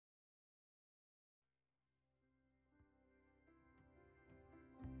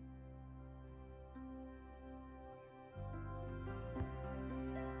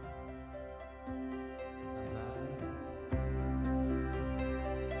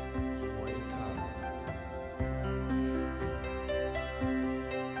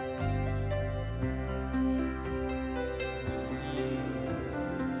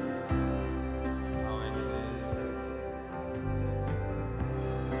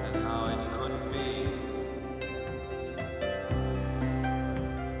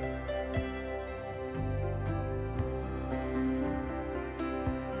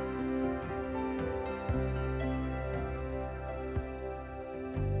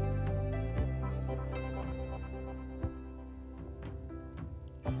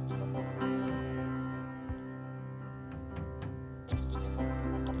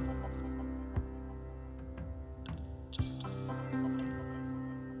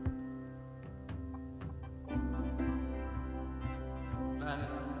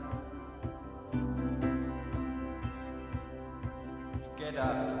Get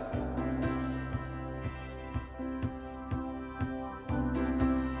up.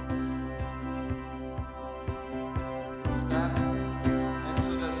 Step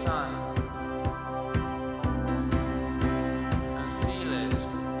into the sun and feel it.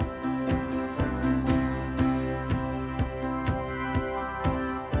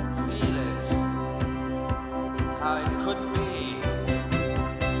 Feel it, how it could be,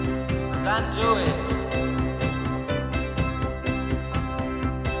 and then do it.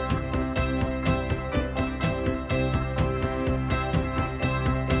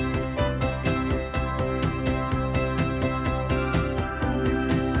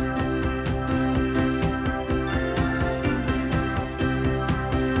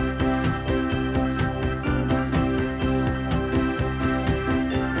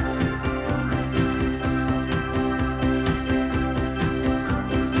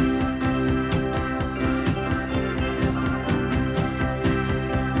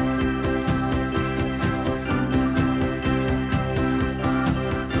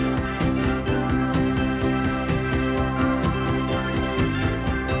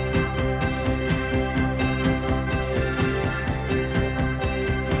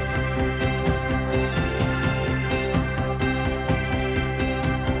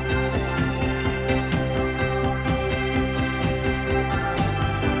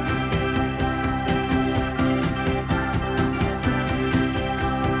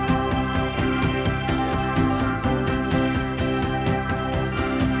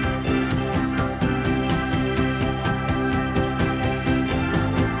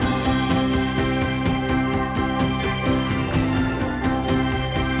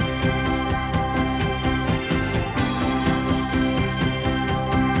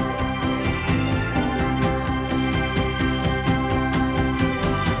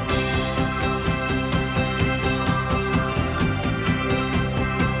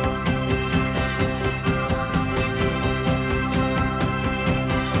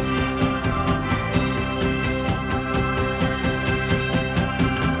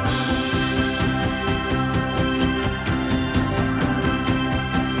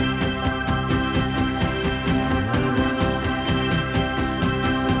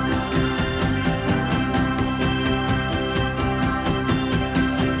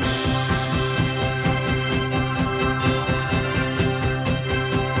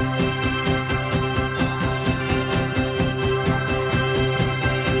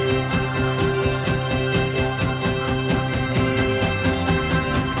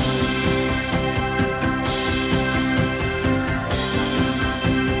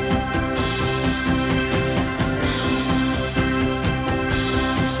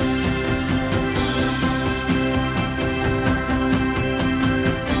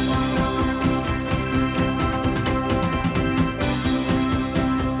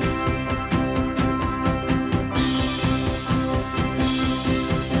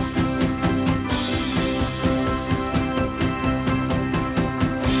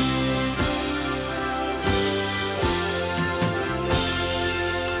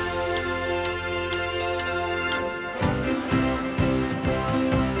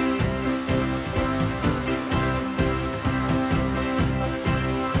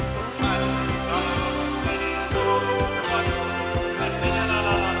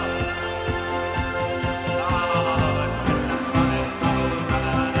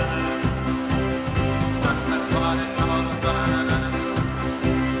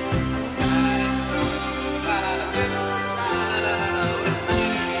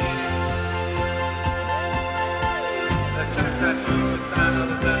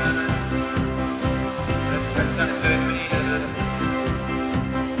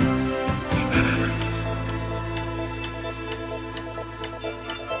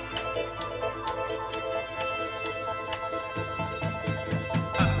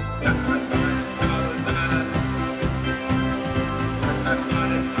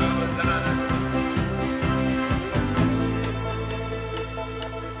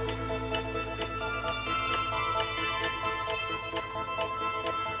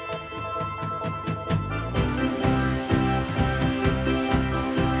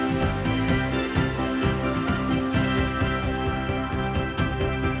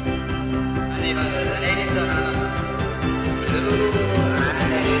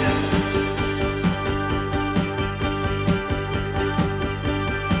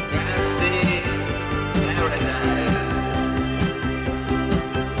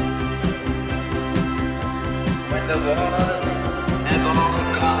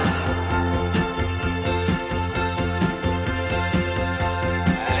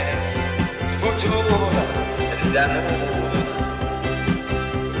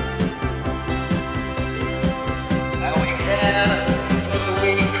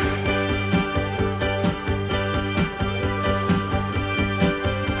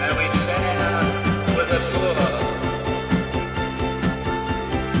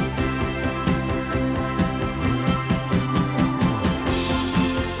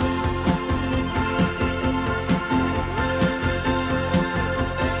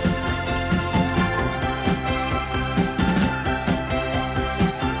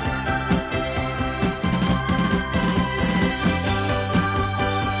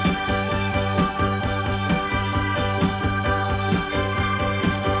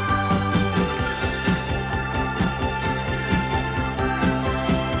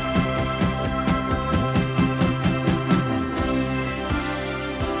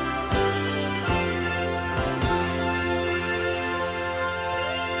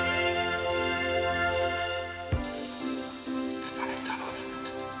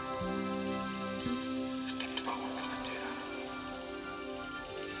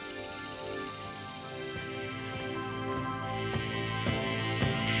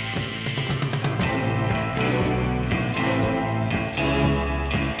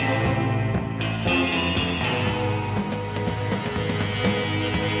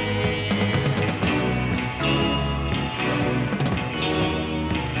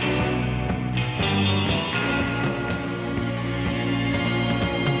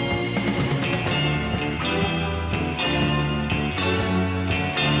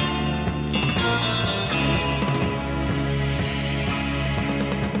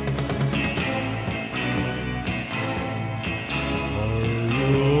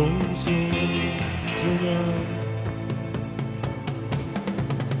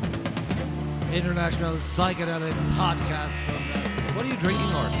 international psychedelic podcast. What are you drinking,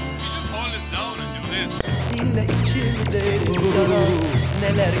 Horse? You just hold this down and do this.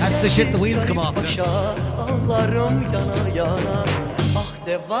 That's the shit the wheels come off. Is it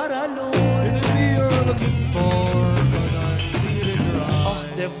me you're looking for? 'Cause I see it in your eyes.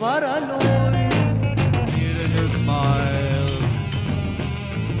 See it in your smile.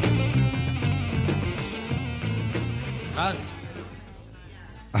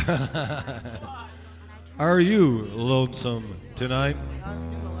 Are you lonesome tonight?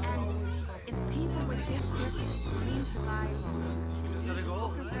 If people would just get realize the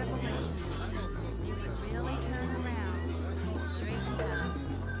book of Revelations, you should really turn around and straighten out.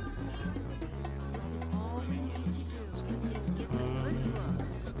 This is all we need to do, is just get this good book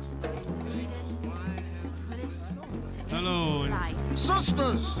and read it, put it to Hello. life.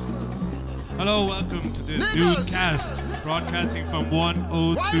 Sisters! Hello, welcome to the Niggas. DOODcast, broadcasting from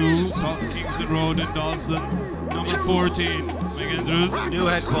 102 Kingston Road in Dalston, number 14. Mike Andrews. New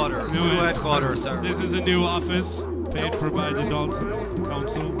headquarters. New headquarters, sir. This is a new office, paid for by the Dalton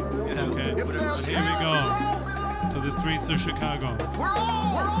Council. Yeah. Okay, If there's here we go, to the streets of Chicago. We're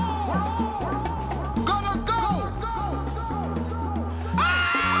all gonna go!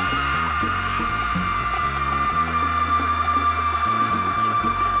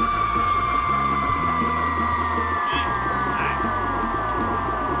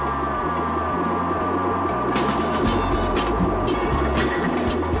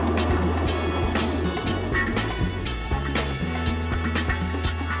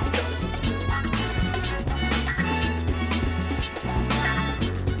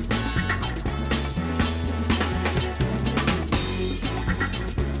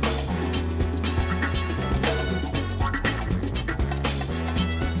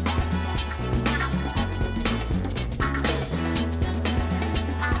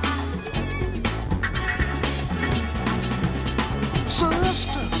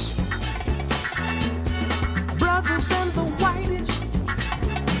 Sisters, brothers and the whiteys,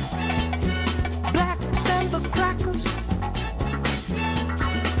 blacks and the crackers,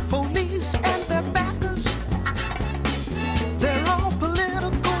 police and their backers, they're all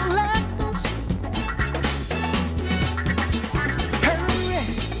political actors. Hurry,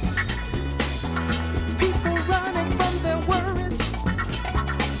 people running from their worries,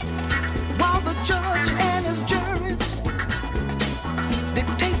 while the judge and his juries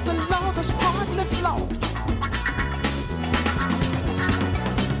dictate the law that's partly flawed.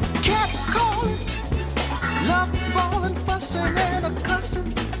 Cat calling, love falling, fussing and a cussing.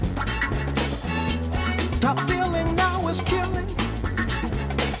 Top billing now is killing.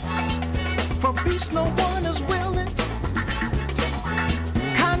 For peace no one is willing.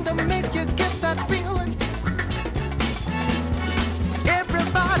 Kinda make you get that feeling.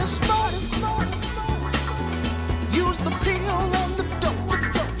 Everybody's smart. Use the pill and the dope.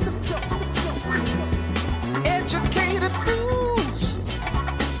 Educated fools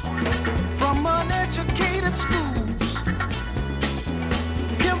from uneducated schools.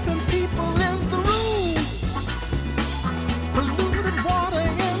 Pimping people is the rule. Polluted water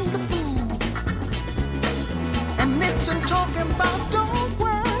in the food. And Nixon talking about don't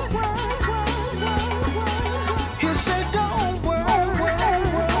worry. He said don't worry.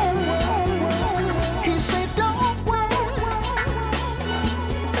 He said don't worry.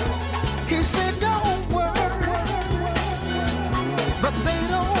 He said don't worry. But they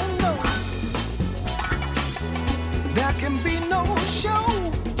don't know there can be no show.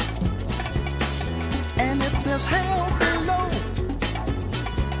 And if there's hell below,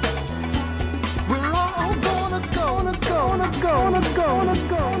 we're all gonna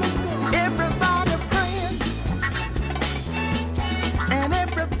go. Everybody praying and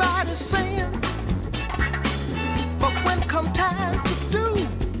everybody saying, but when come time to do,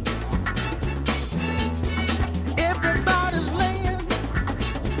 everybody's laying,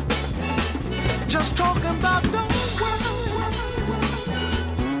 just talking about don't worry.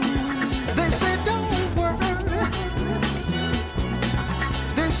 They say don't worry.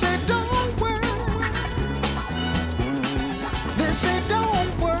 They say don't worry. They say don't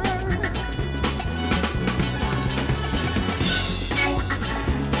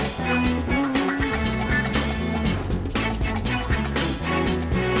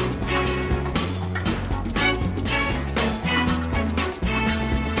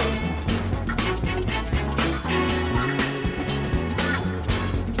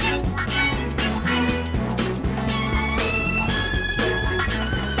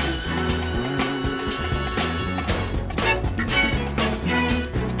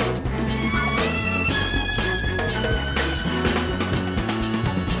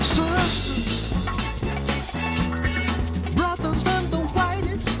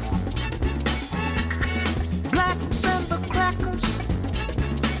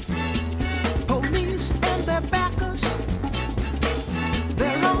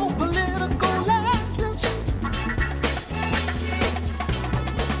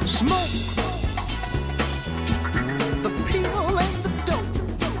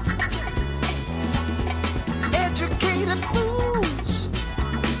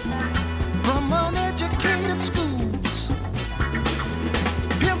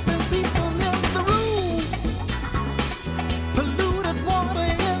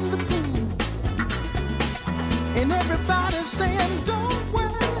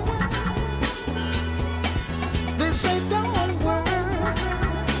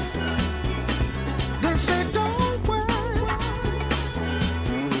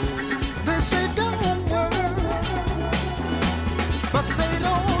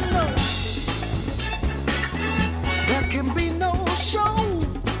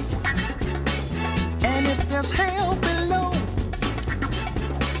there's hell below.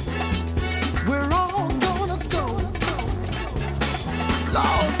 We're all gonna go.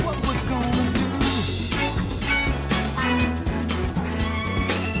 Lord, what we're gonna do?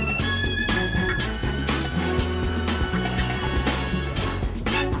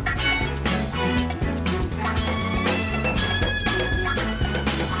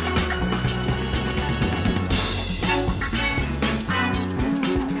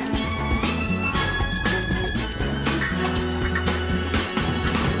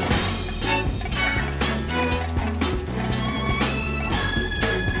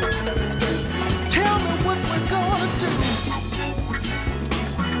 Tell me what we're gonna do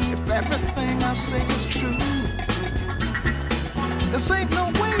if everything I say is true. This ain't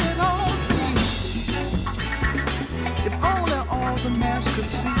no way at all be. If only all the mass could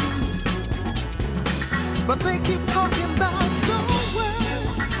see. But they keep talking about don't worry.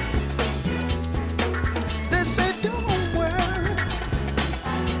 They say don't worry.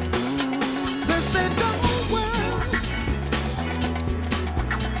 They say don't worry.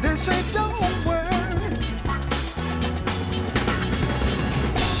 They say don't worry.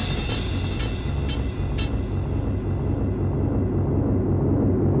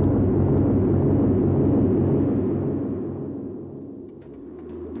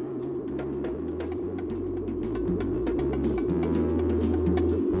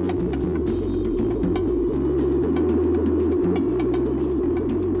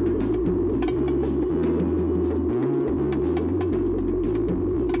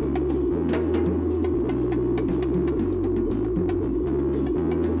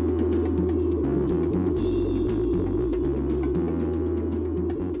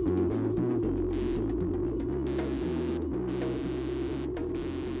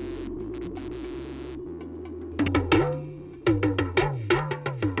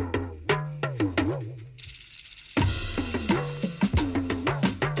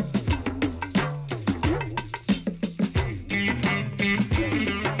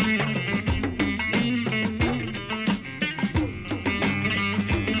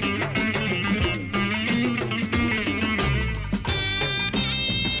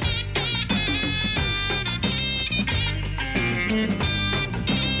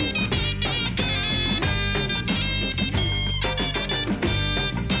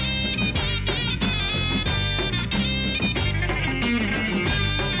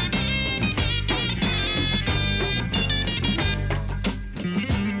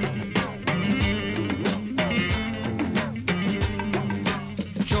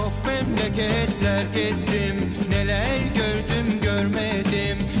 Çok memleketler gezdim, neler gördüm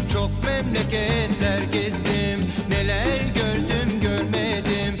görmedim. Çok memleketler gezdim, neler gördüm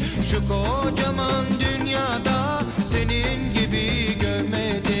görmedim. Şu kocaman dünyada senin gibi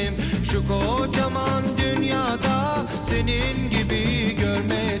görmedim. Şu kocaman dünyada senin gibi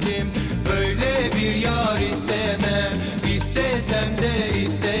görmedim. Böyle bir yar istemem, istesem de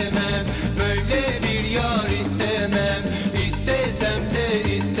istemem. Böyle bir yar istemem, istesem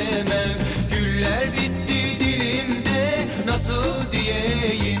de istemem. Güller bitti dilimde, nasıl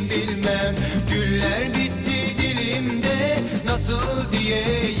diyeyim bilmem. Güller bitti dilimde, nasıl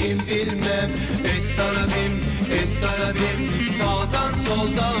diyeyim bilmem. Estarabim, estarabim, sağdan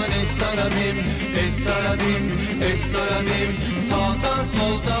soldan estarabim. Estarabim, estarabim, sağdan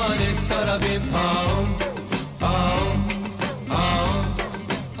soldan estarabim. Aum, aum, aum,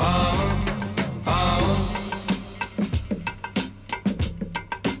 aum, aum.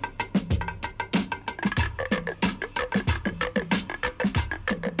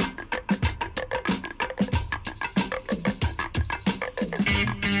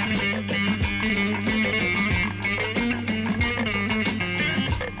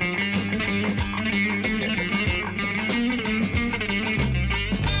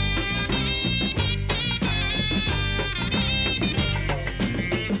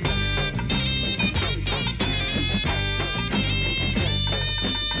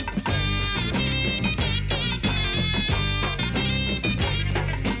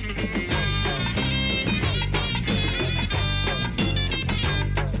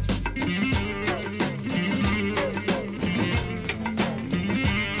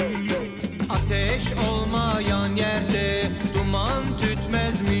 Ateş olmayan yerde duman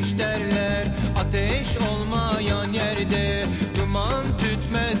tütmezmiş derler. Ateş olmayan yerde duman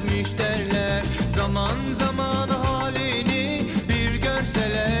tütmezmiş derler. Zaman zaman halini bir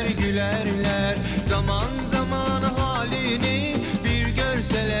görseler gülerler. Zaman zaman halini bir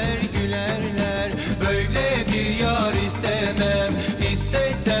görseler gülerler. Böyle bir yar istemem,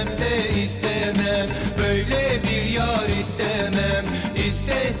 istesem de istemem. Böyle bir yar istemem,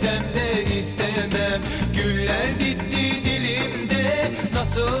 istesem de istemem. Güller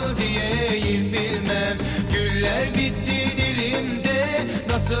nasıl diyeyim bilmem. Güller bitti dilimde,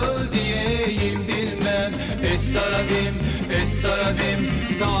 nasıl diyeyim bilmem. Estarabim, estarabim,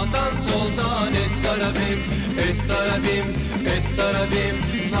 sağdan soldan estarabim. Estarabim, estarabim,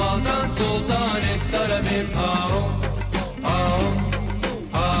 sağdan soldan estarabim. Aum, aum,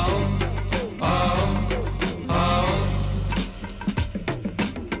 aum, aum, aum.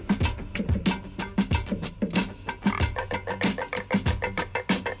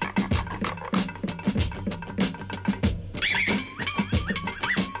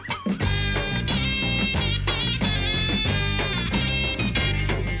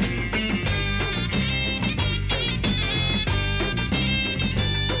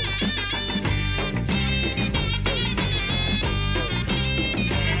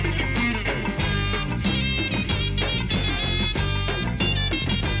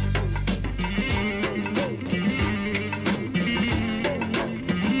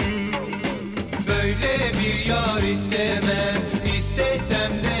 Böyle bir yar istemem,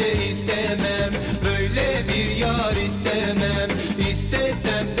 istesem de istemem. Böyle bir yar istemem,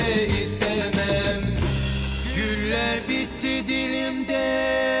 istesem de istemem. Güller bitti dilimde,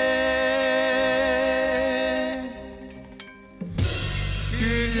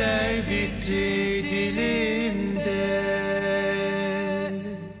 güller bitti dilimde.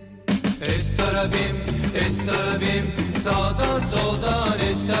 Estarabim, estarabim, sağdan soldan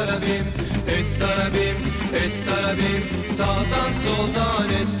estarabim. Estarabim, estarabim, sağdan soldan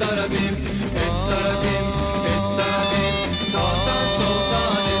estarabim. Estarabim, estarabim, sağdan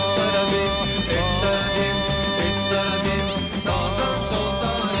soldan estarabim. Estarabim, estarabim, sağdan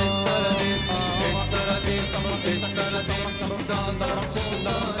soldan estarabim. Estarabim, estarabim, sağdan soldan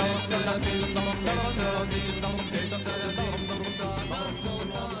estarabim. Estarabim, estarabim, sağdan soldan estarabim.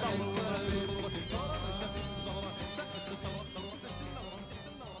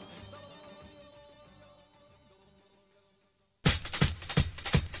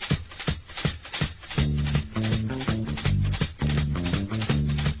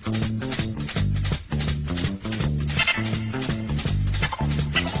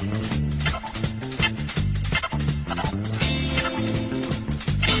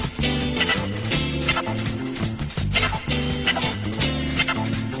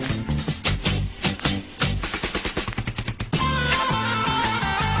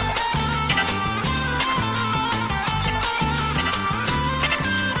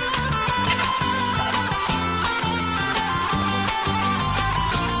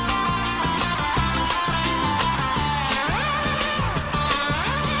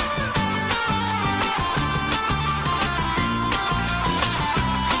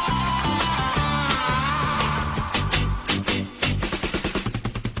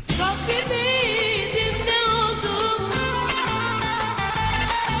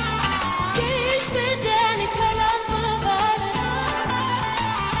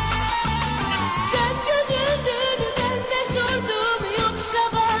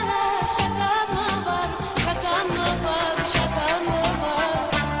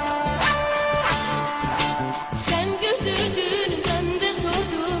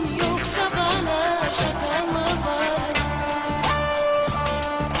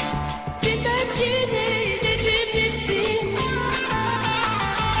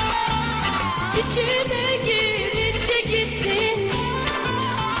 İçime girince gittin.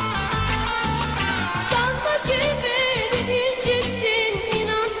 Sanma ki beni incittin.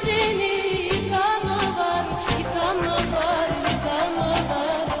 İnan seni yıkanma var, yıkanma var, yıkanma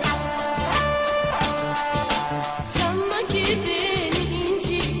var. Sanma ki beni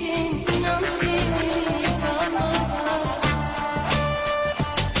incittin. İnan seni yıkanma var.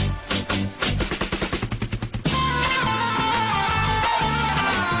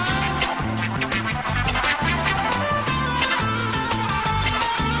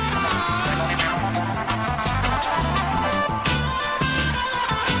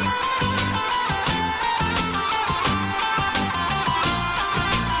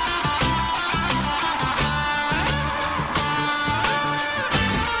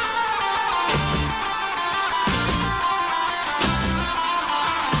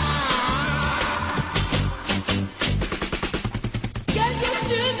 Gel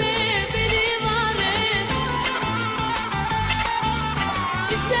göğsüme beni var et.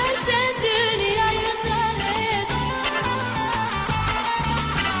 İstersen dünyayı dar et.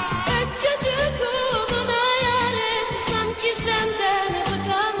 Öp kötü kuluna yar et. Sanki senden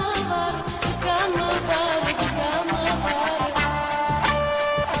bıkanma var, bıkanma var, bıkanma var.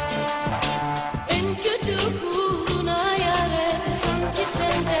 En kötü kuluna yar et. Sanki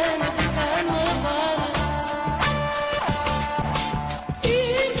senden bıkanma var. İyi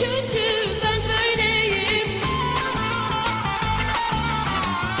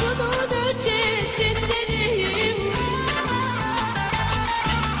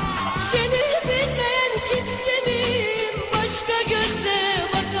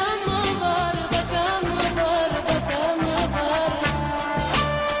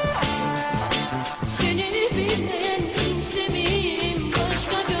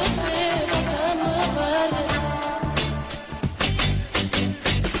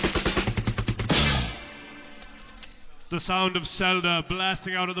sound of Zelda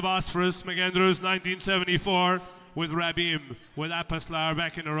blasting out of the Bosphorus. McAndrews 1974 with Rabim, with Apaslar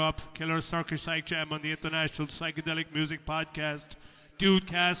backing her up. Killer Circus Psych Jam on the International Psychedelic Music Podcast.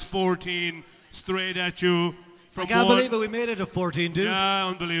 DOODcast-14, straight at you. From I can't believe it, we made it to 14, dude. Yeah,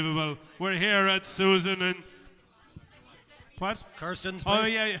 unbelievable. We're here at Susan and... What? Kirsten's Oh,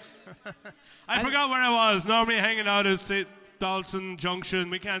 place. yeah. I forgot where I was. Normally hanging out at St. Dalton Junction.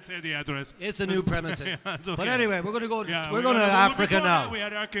 We can't say the address. It's the new premises. Yeah, it's okay. But anyway, we're going to go. Yeah, we're going to Africa before now. that, we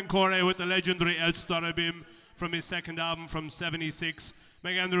had Erkin Corey with the legendary El Starabim from his second album from '76.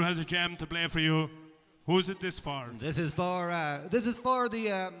 McAndrew has a jam to play for you. Who's it this for? This is for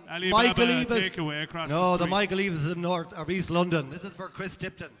the Alibaba Michael Eaves takeaway across the No, street. the Michael Eaves in North or East London. This is for Chris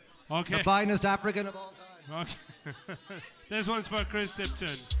Tipton, Okay. the finest African of all time. Okay. This one's for Chris Tipton.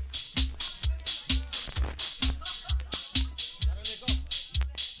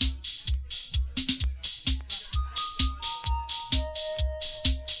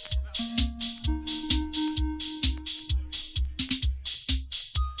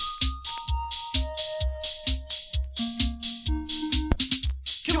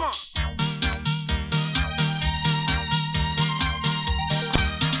 Come on.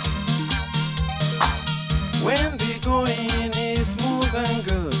 When the going is smooth and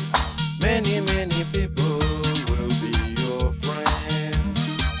good, many, many people will be your friend.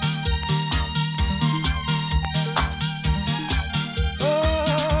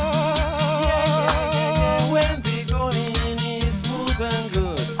 Oh, when the going is smooth and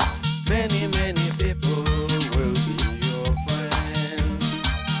good, many, many people will be your friend.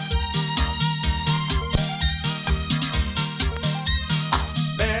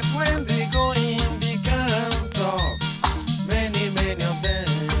 But when the going becomes tough, many, many of them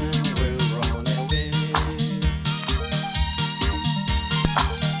will run away.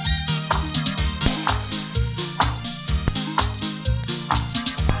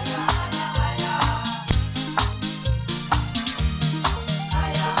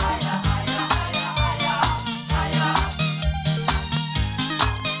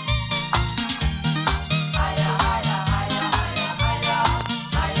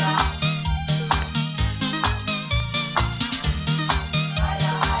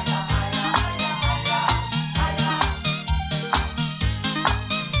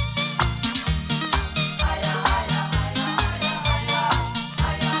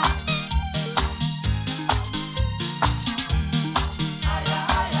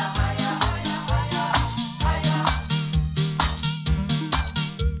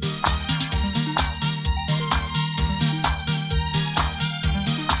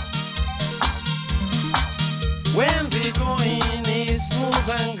 When the going is smooth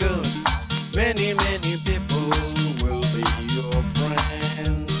and good, many, many people will be your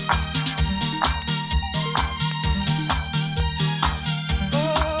friends.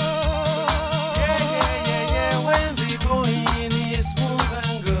 Oh, yeah. When the going is smooth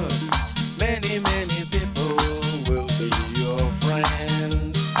and good, many, many people will be your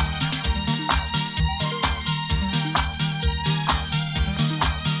friends.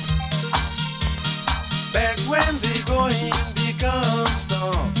 Back when the going becomes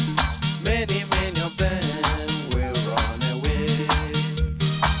tough, many, many of them will run away.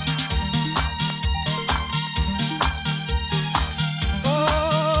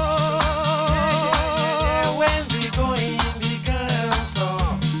 Oh, when the going becomes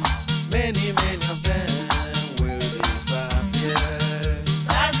tough, many, many of them will disappear.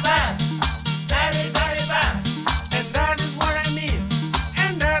 That's bad. Very, very bad. And that is what I mean.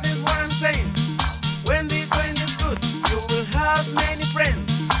 And that is what I'm saying. When the going is good, you will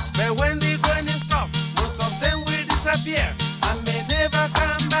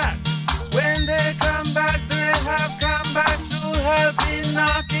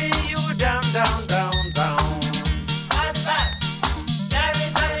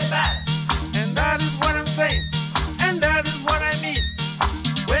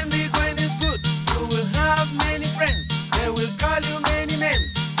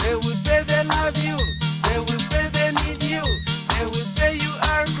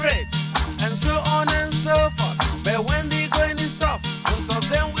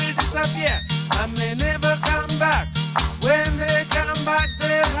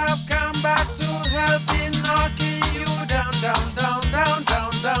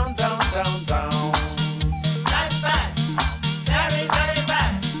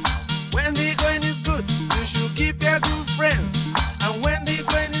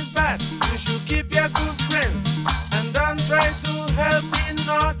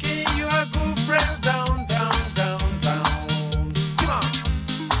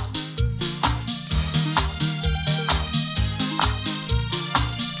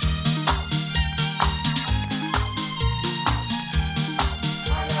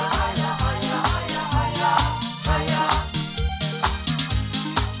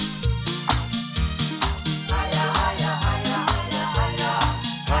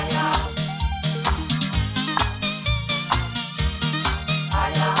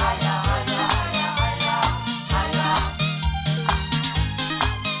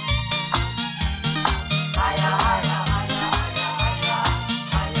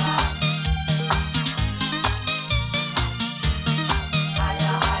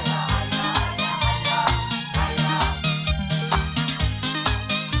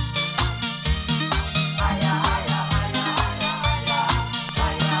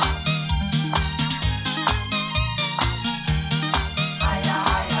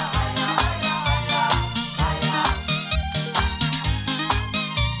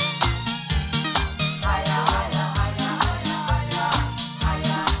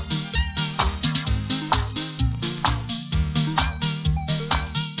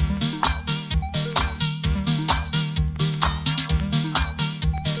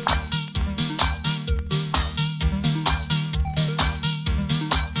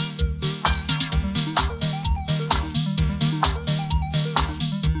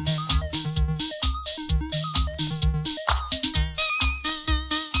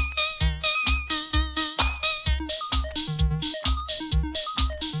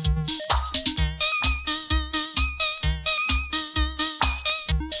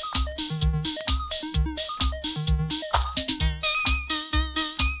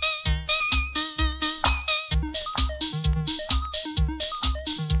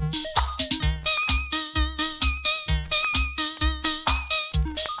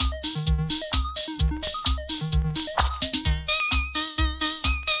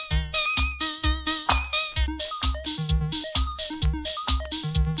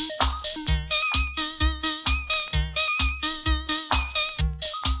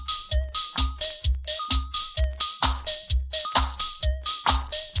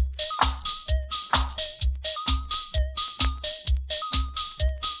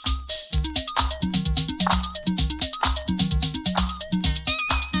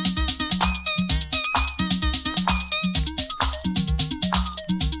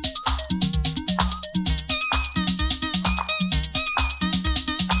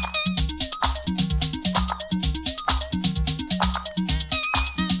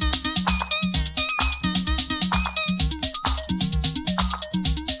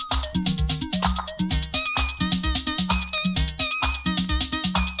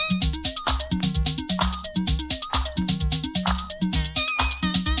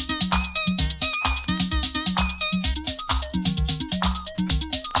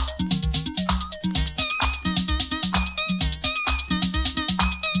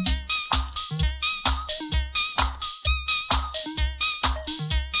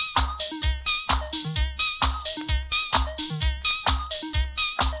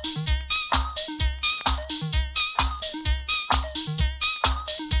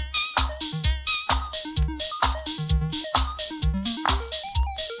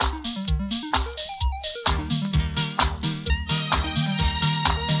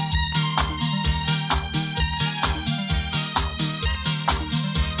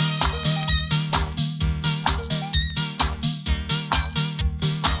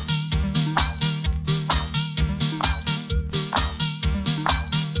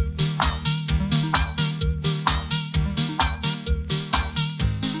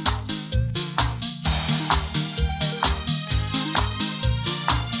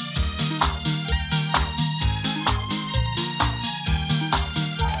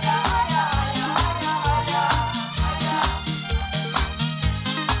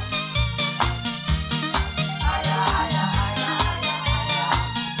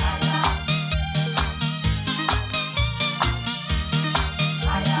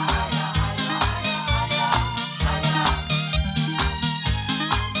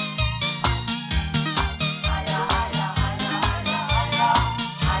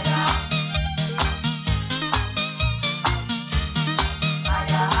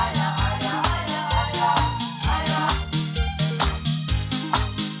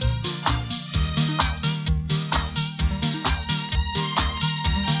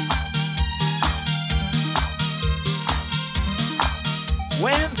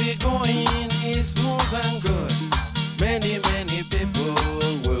smooth and good, many, many people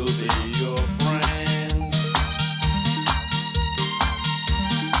will be your friends.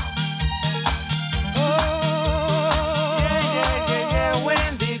 Oh, yeah.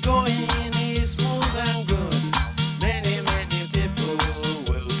 When the going is smooth and good, many, many people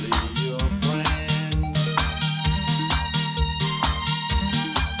will be your friends.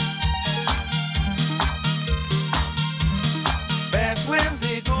 But when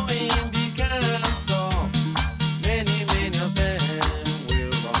the going becomes tough, many, many of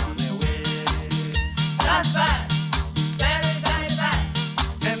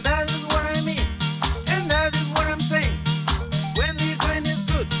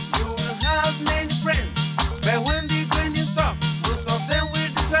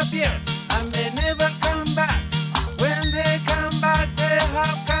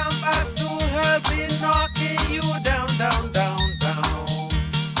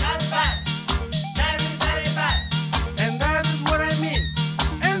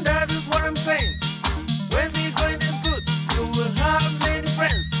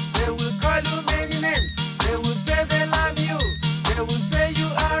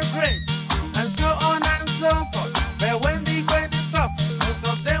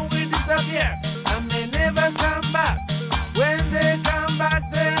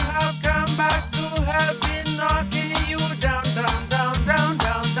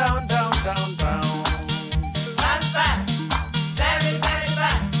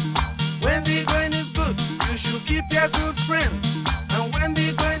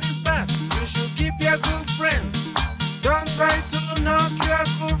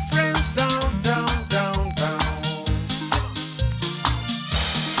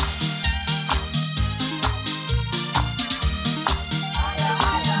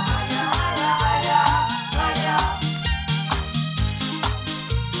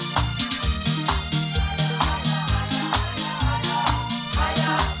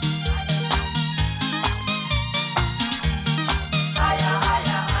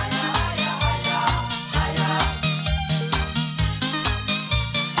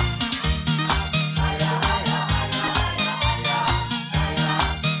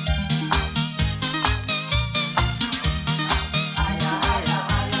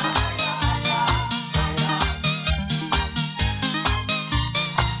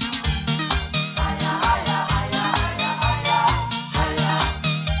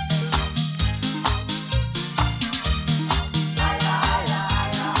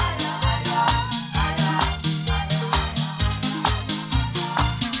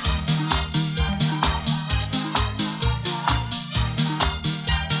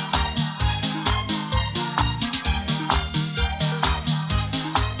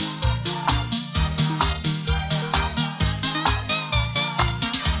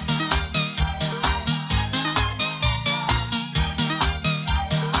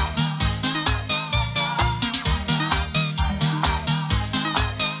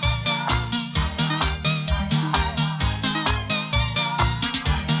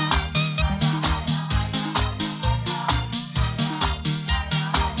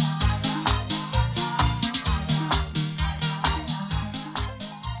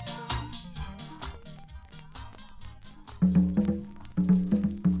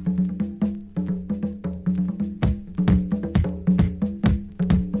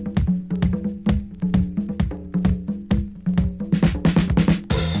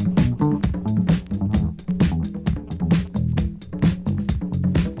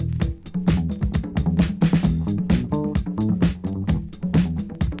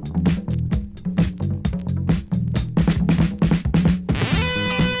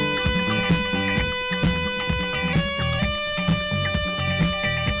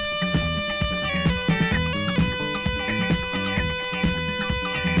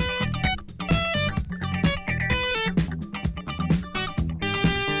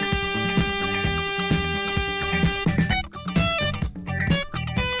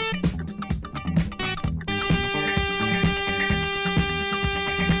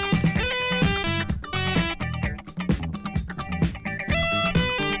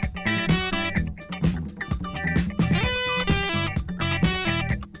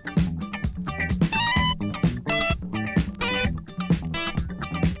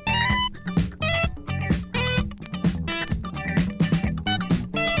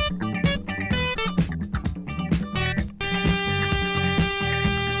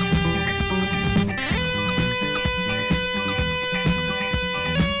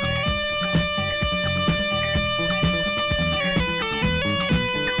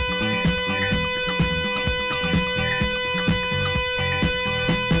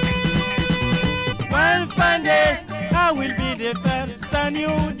the first and you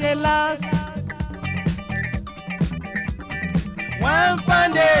the last. One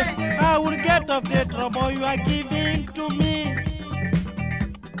fine day I will get off the trouble you are giving to me.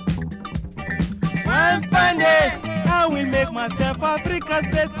 One fine day I will make myself Africa's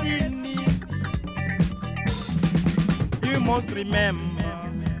destiny. You must remember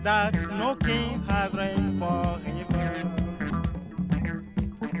that no king has reigned forever.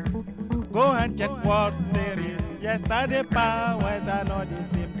 Go and check what's there is. Yesterday powers are not the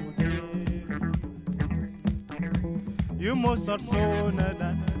same today. You must also know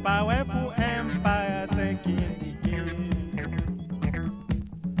that powerful empires sinking decay.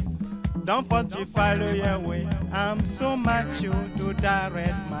 Don't force me follow your way. I'm so mature to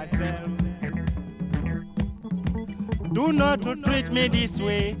direct myself. Do not treat me this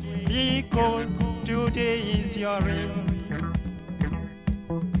way, because today is your ring.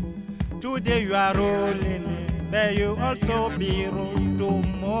 Today you are rolling, there you also be rolled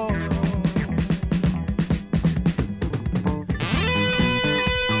tomorrow.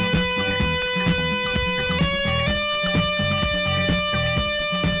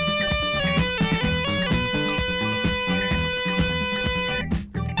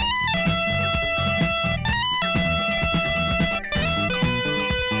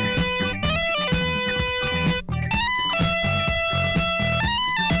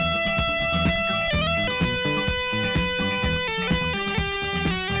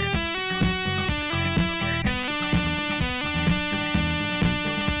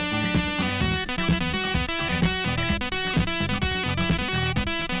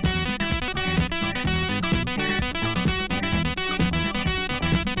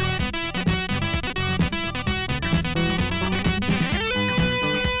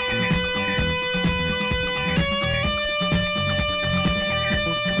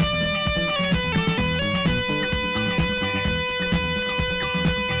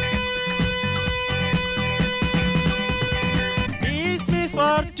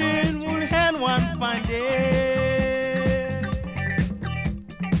 Fortune will hand one fine day.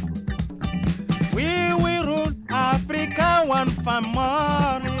 We will rule Africa one fine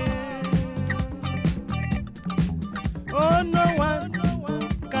morning. Oh, no one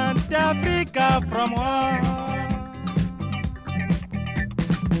can take Africa from home.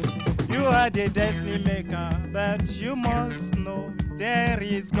 You are the destiny maker, but you must know there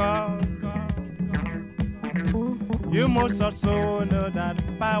is God. You must also know that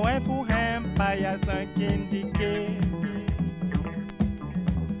powerful empires are in decay.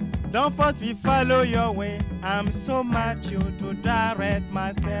 Don't force me follow your way. I'm so mature to direct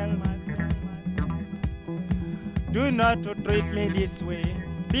myself. Do not treat me this way,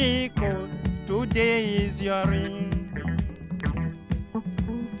 because today is your ring.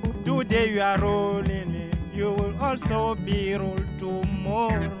 Today you are rolling it, you will also be rolled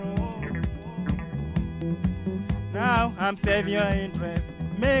tomorrow. Now I'm saving your interest.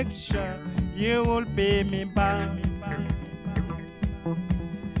 Make sure you will pay me back.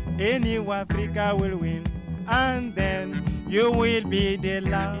 Any Africa will win, and then you will be the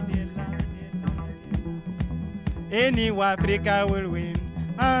last. Any Africa will win,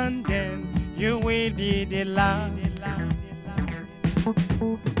 and then you will be the last.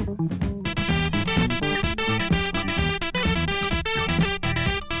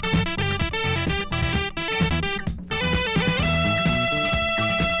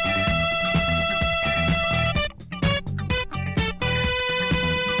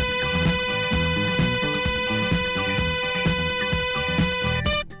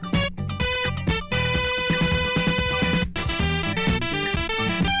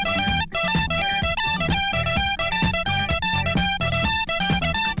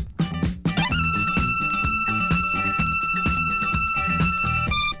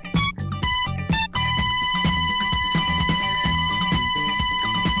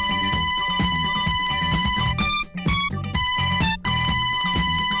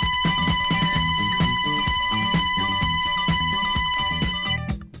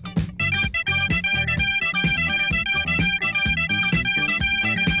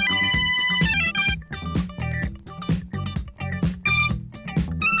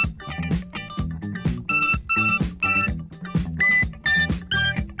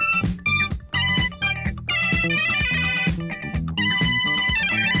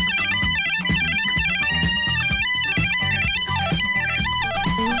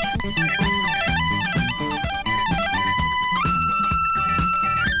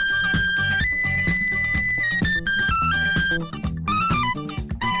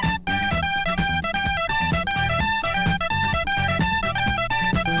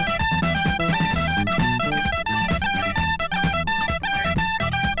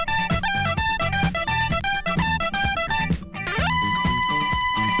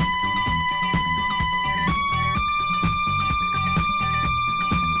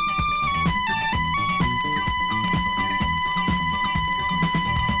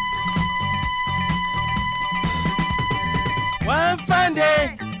 One fine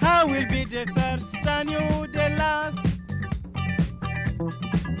day, I will be the first and you the last.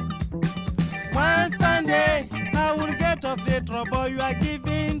 One fine day, I will get off the trouble you are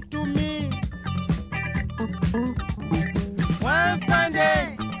giving to me. One fine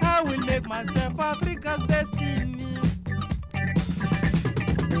day, I will make myself Africa's destiny.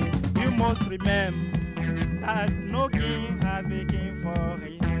 You must remember that no king has been king for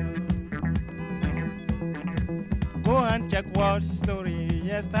it. Go and check what story.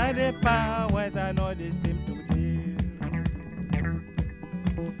 Yesterday powers are not the same today.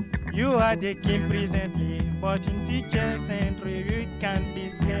 You are the king presently, but in future century you can be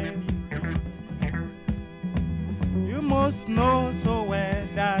slaves. You must know so well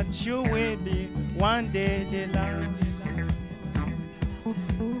that you will be one day the last.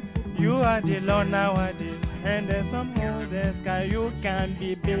 You are the Lord nowadays, and there's some other sky you can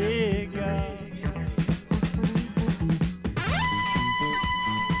be bigger.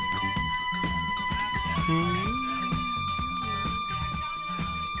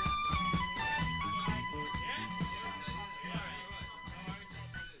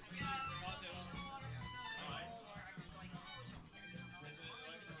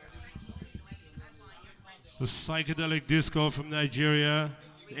 The psychedelic disco from Nigeria,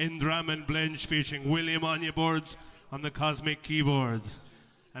 in drum and blench, featuring William Onyaboards on the cosmic keyboards.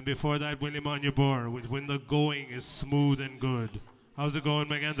 And before that, William Onyaboard with When the Going is Smooth and Good. How's it going,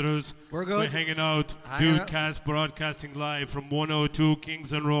 McAndrews? We're good. We're hanging out. DOODcast broadcasting live from 102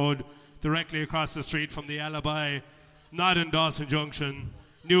 Kingston Road, directly across the street from the Alibi, not in Dawson Junction.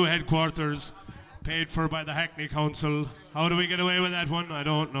 New headquarters, paid for by the Hackney Council. How do we get away with that one? I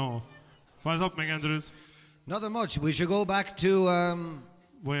don't know. What's up, McAndrews? Nothing much. We should go back to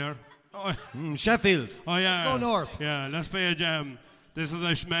Where? Oh, Sheffield. oh yeah. Let's go north. Yeah, let's play a jam. This is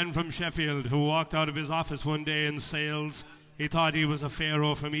a man from Sheffield who walked out of his office one day in sales. He thought he was a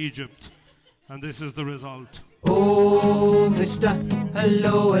pharaoh from Egypt. And this is the result. Oh, mister,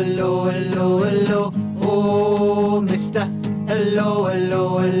 hello, hello, hello, hello. Oh, mister, hello,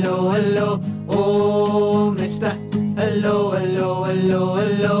 hello, hello, hello. Oh, mister, hello, hello, hello,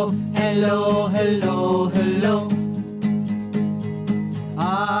 hello. Hello, hello, hello.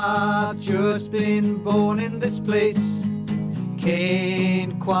 I've just been born in this place.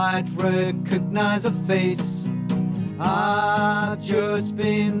 Can't quite recognize a face. I've just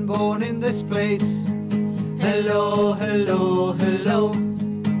been born in this place. Hello, hello, hello.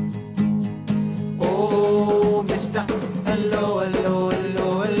 Oh, mister, hello, hello,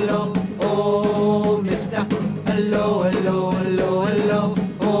 hello, hello. Oh, mister, hello, hello, hello, hello.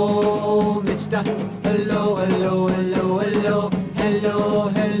 Oh, mister, hello, hello, hello, hello. Hello,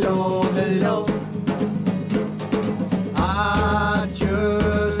 hello, hello. I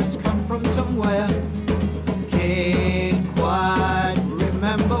just come from somewhere. Can't quite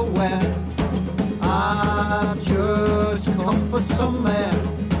remember where. I've just come for some air.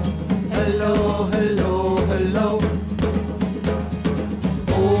 Hello, hello, hello.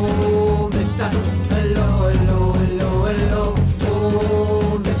 Oh, mister, hello, hello, hello, hello.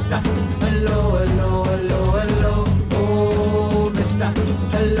 Oh, mister, hello, hello, hello, hello. Oh, mister,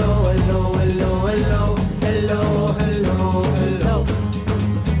 hello, hello, hello, hello. Hello, hello, hello.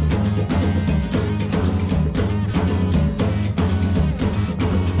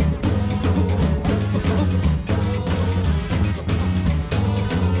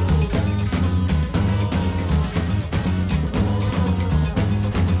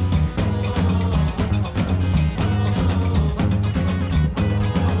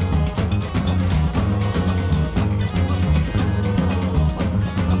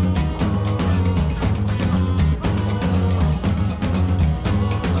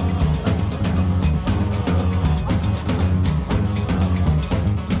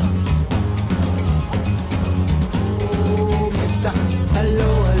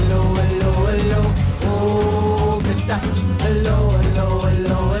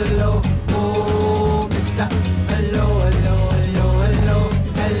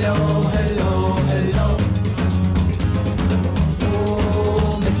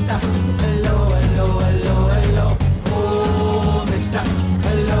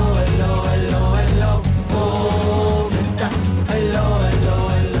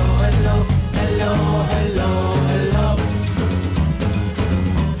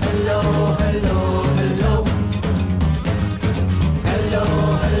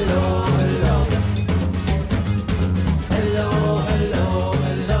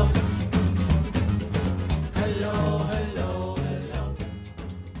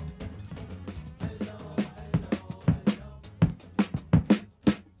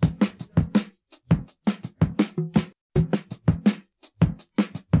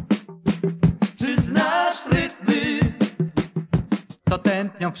 co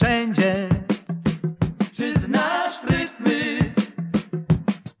tętnią wszędzie. Czy znasz rytmy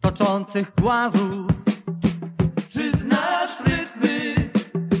toczących głazów? Czy znasz rytmy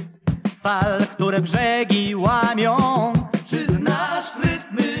fal, które brzegi łamią? Czy znasz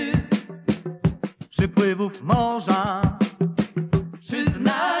rytmy przypływów morza? Czy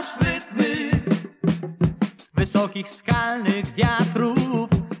znasz rytmy wysokich skalnych wiatrów?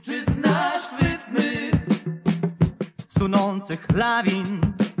 Czy znasz rytmy sunących lawin?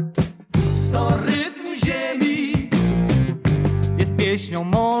 To rytm ziemi jest pieśnią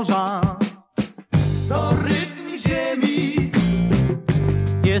morza. To rytm ziemi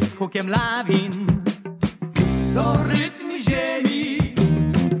jest hukiem lawin. To rytm ziemi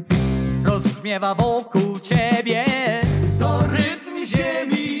rozbrzmiewa wokół ciebie. To rytm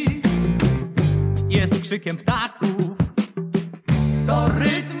ziemi jest krzykiem ptaków. To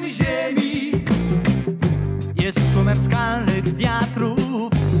rytm ziemi jest szumem skalnych wiatrów.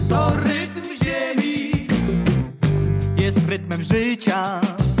 To rytm ziemi jest rytmem życia.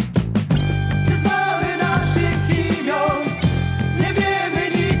 Nie znamy naszych imion, nie wiemy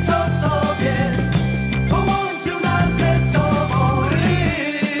nic o sobie. Połączył nas ze sobą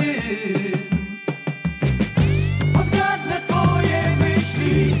rytm. Odgadnę twoje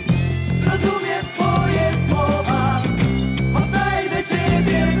myśli, zrozumiem twoje słowa. Odnajdę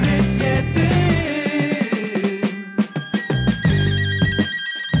ciebie w rytmie tym.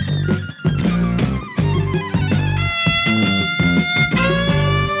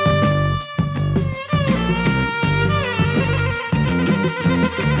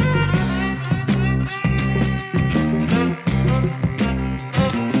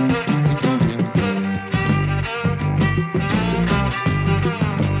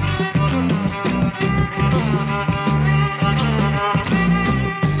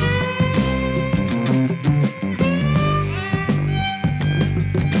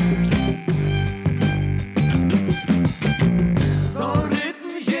 To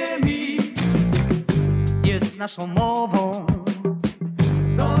rytm ziemi jest naszą mową.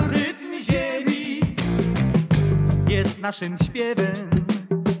 To rytm ziemi jest naszym śpiewem.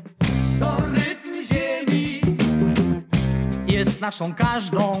 To rytm ziemi jest naszą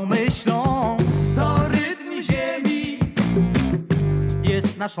każdą myślą. To rytm ziemi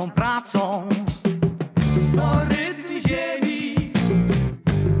jest naszą pracą. To rytm ziemi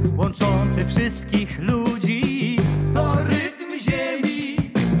łączący wszystkich ludzi. To rytm ziemi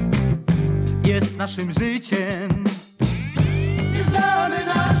jest naszym życiem. Nie znamy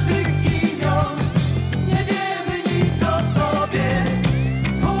naszych imion, nie wiemy nic o sobie.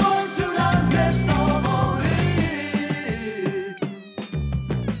 Połączył nas ze sobą rytm.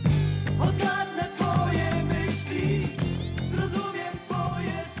 Odgadnę twoje myśli, zrozumiem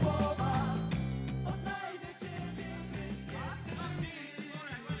twoje słowa. Odnajdę ciebie w rytmie.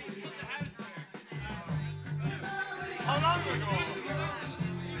 How long ago?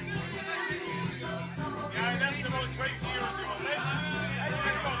 Yeah, I left about 20 years ago. Let's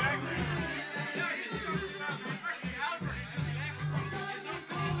think about that.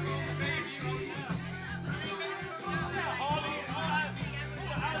 Holly,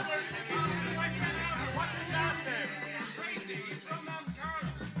 Albert, what's his last name? Tracy, he's from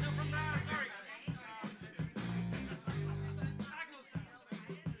Carlos. No, from sorry.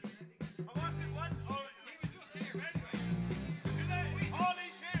 What? Oh, he was just here anyway. Holly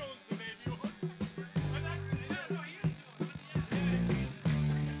Shields, the baby. Well, that's no, he used to.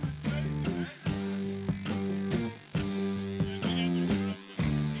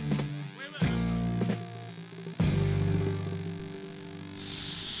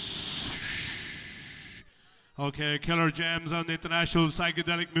 Okay, Killer Jams on the International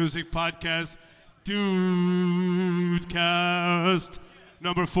Psychedelic Music Podcast, DOODcast,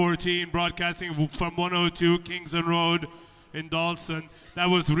 number 14, broadcasting from 102 Kingston Road in Dalston. That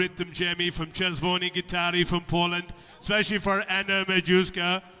was Rhythm Jamie from Czerwony Gitary from Poland, especially for Anna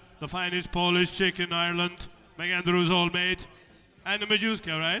Majuska, the finest Polish chick in Ireland, McAndrew's old mate. Anna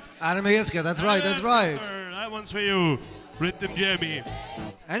Majuska, right? Anna Majuska, that's right, that's right. Sir, that one's for you, Rhythm Jamie.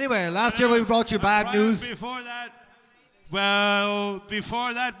 Anyway, last year we brought you bad news. Before that,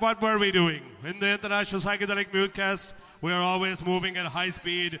 what were we doing? In the International Psychedelic Moodcast, we are always moving at high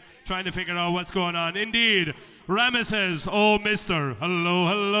speed, trying to figure out what's going on. Indeed, Ramesses, oh mister, hello,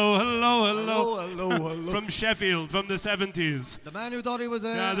 hello, hello, hello. Hello, hello, hello. From Sheffield, from the 70s. The man who thought he was a...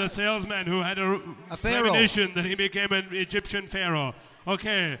 Yeah, the salesman who had a pharaoh. premonition that he became an Egyptian pharaoh.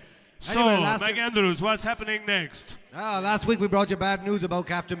 Okay, so, Anyway, McAndrews, what's happening next? Last week we brought you bad news about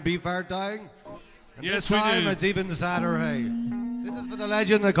Captain Beefheart dying. And Yes, this we time did. it's even sadder, hey. This is for the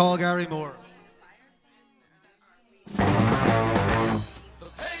legend they call Gary Moore.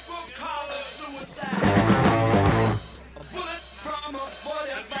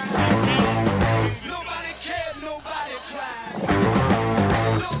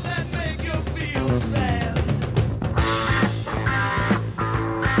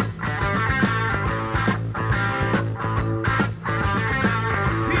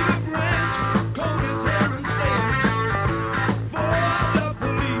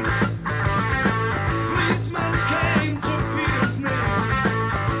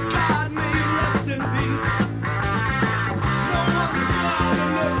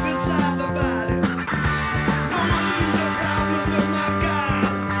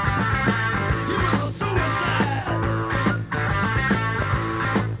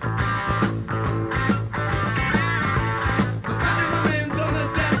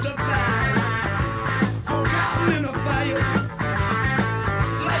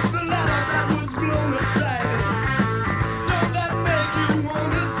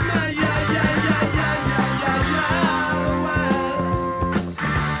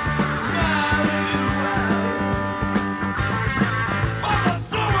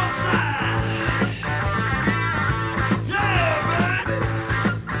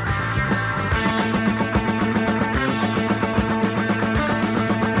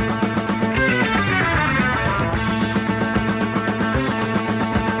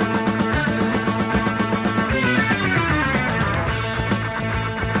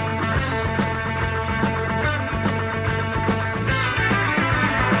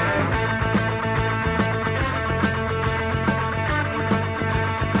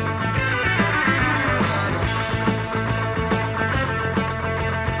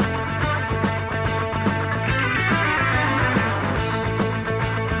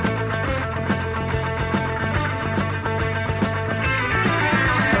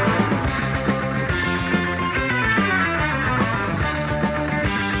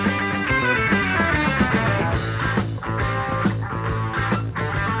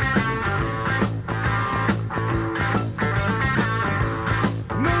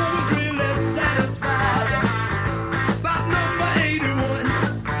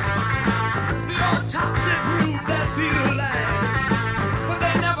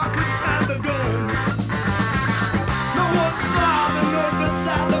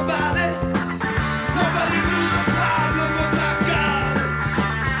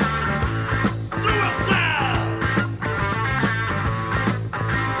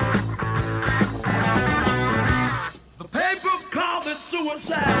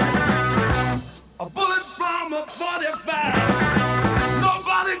 suicide. A bullet from a 45.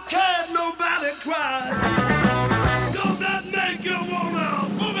 Nobody cared, nobody cried. Don't that make you wanna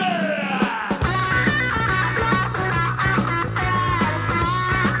move it?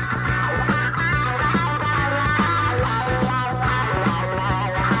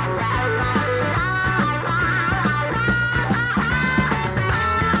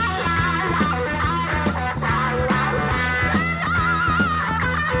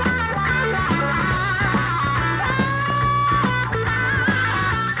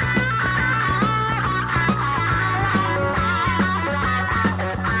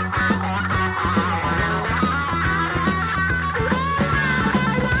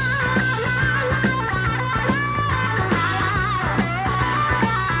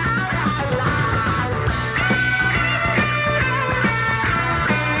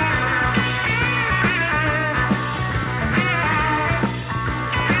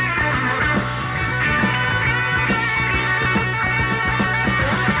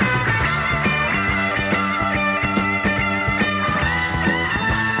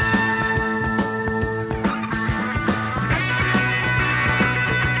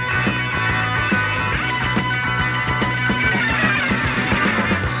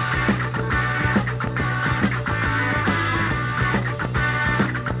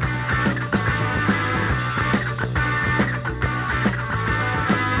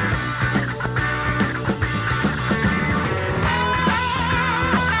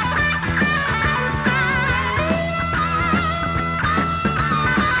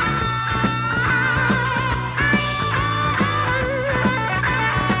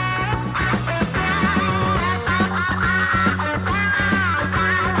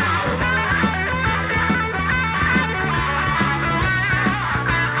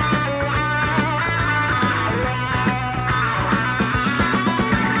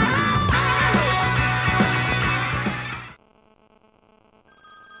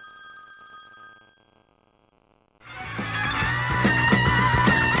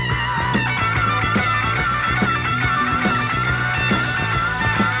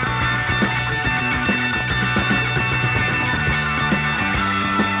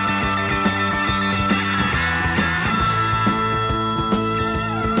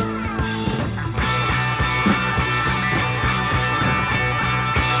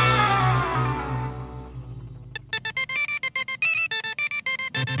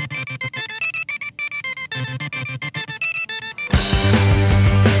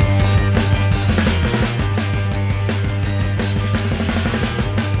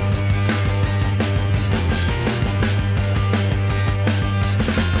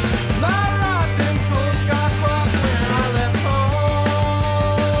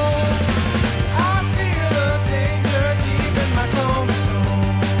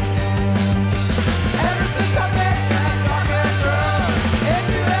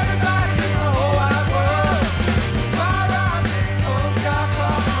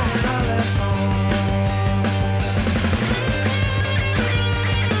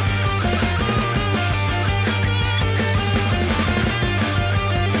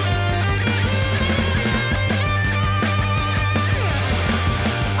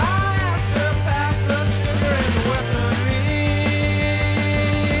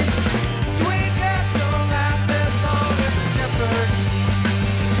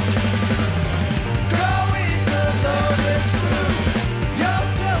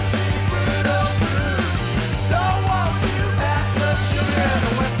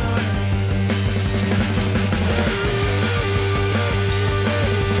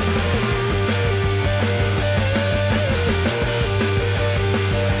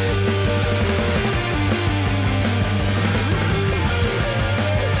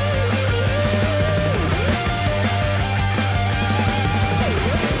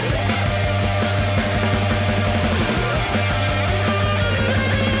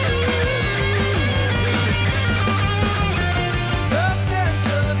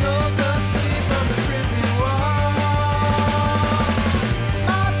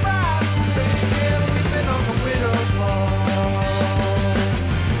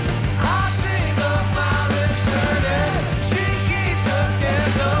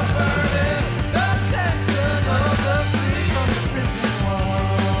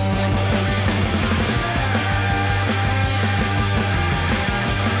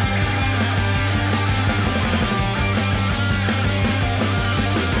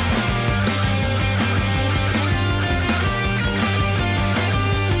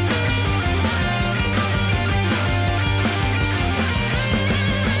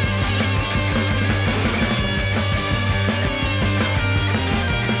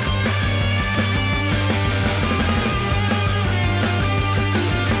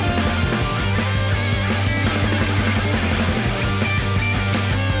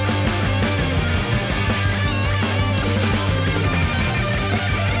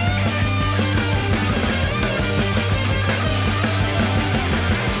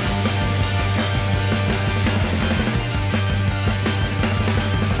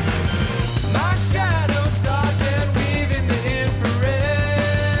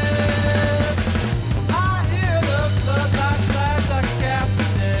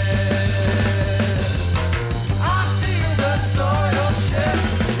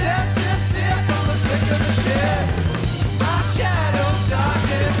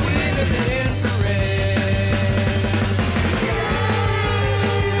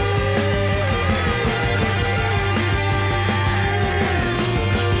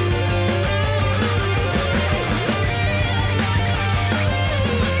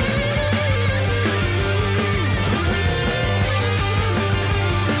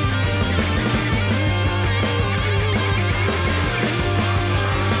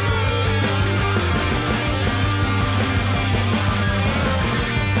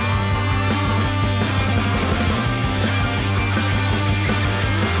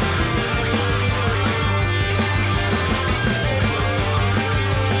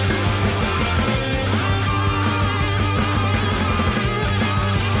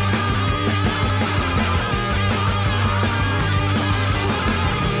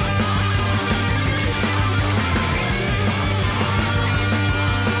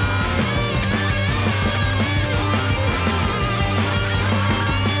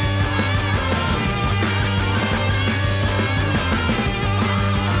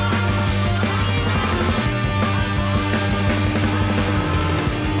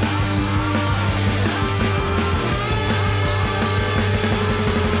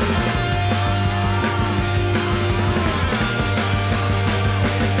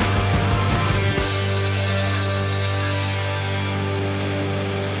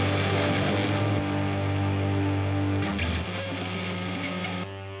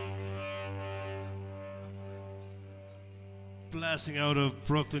 Blasting out of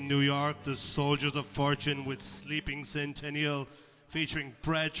Brooklyn, New York, the Soldiers of Fortune with Sleeping Centennial, featuring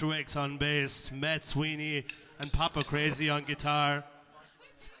Brad Truex on bass, Matt Sweeney and Papa Crazy on guitar,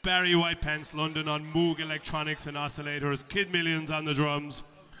 Barry Whitepants London on Moog Electronics and oscillators, Kid Millions on the drums,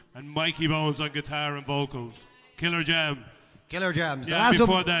 and Mikey Bones on guitar and vocals. Killer Jam. Killer Jams. Yeah,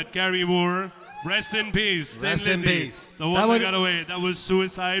 before that, Gary Moore, Rest in Peace. Rest in peace. The one that got away. That was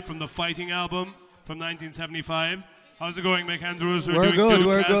Suicide from the Fighting album from 1975. How's it going, McAndrews? We're good,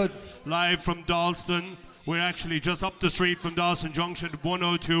 we're good. Live from Dalston. We're actually just up the street from Dalston Junction,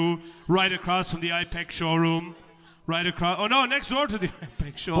 102, right across from the IPEC showroom. Right across, oh no, next door to the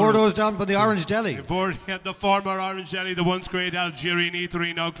IPEC showroom. 4 doors down from the Orange Deli. The former Orange Deli, the once great Algerian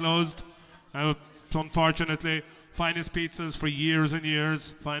eatery, now closed. Unfortunately, finest pizzas for years and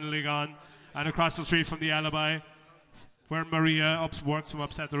years, finally gone. And across the street from the Alibi, where Maria works from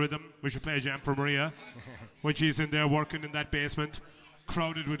Upset the Rhythm. We should play a jam for Maria when she's in there working in that basement,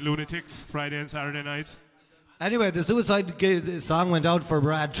 crowded with lunatics, Friday and Saturday nights. Anyway, the Suicide song went out for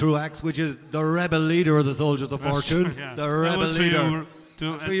Brad Truex, which is the rebel leader of the Soldiers of Fortune. Yeah. The rebel leader.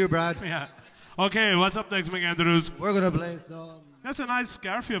 That's for you, Brad. Yeah. Okay, what's up next, McAndrews? We're going to play some... That's a nice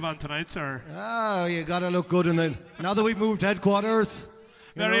scarf you have on tonight, sir. Oh, you got to look good in it. Now that we've moved headquarters...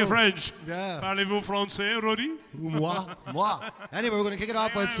 Very French. Yeah. Parlez-vous français, Rudy? Moi. Anyway, we're going to kick it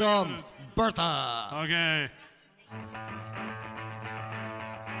off with some Bertha. Okay.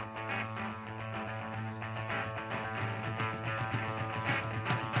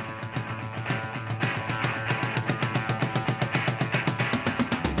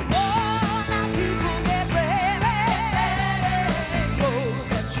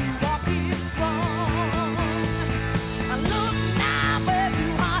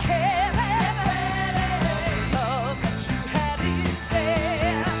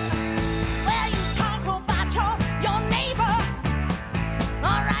 Well, you talk about your neighbor.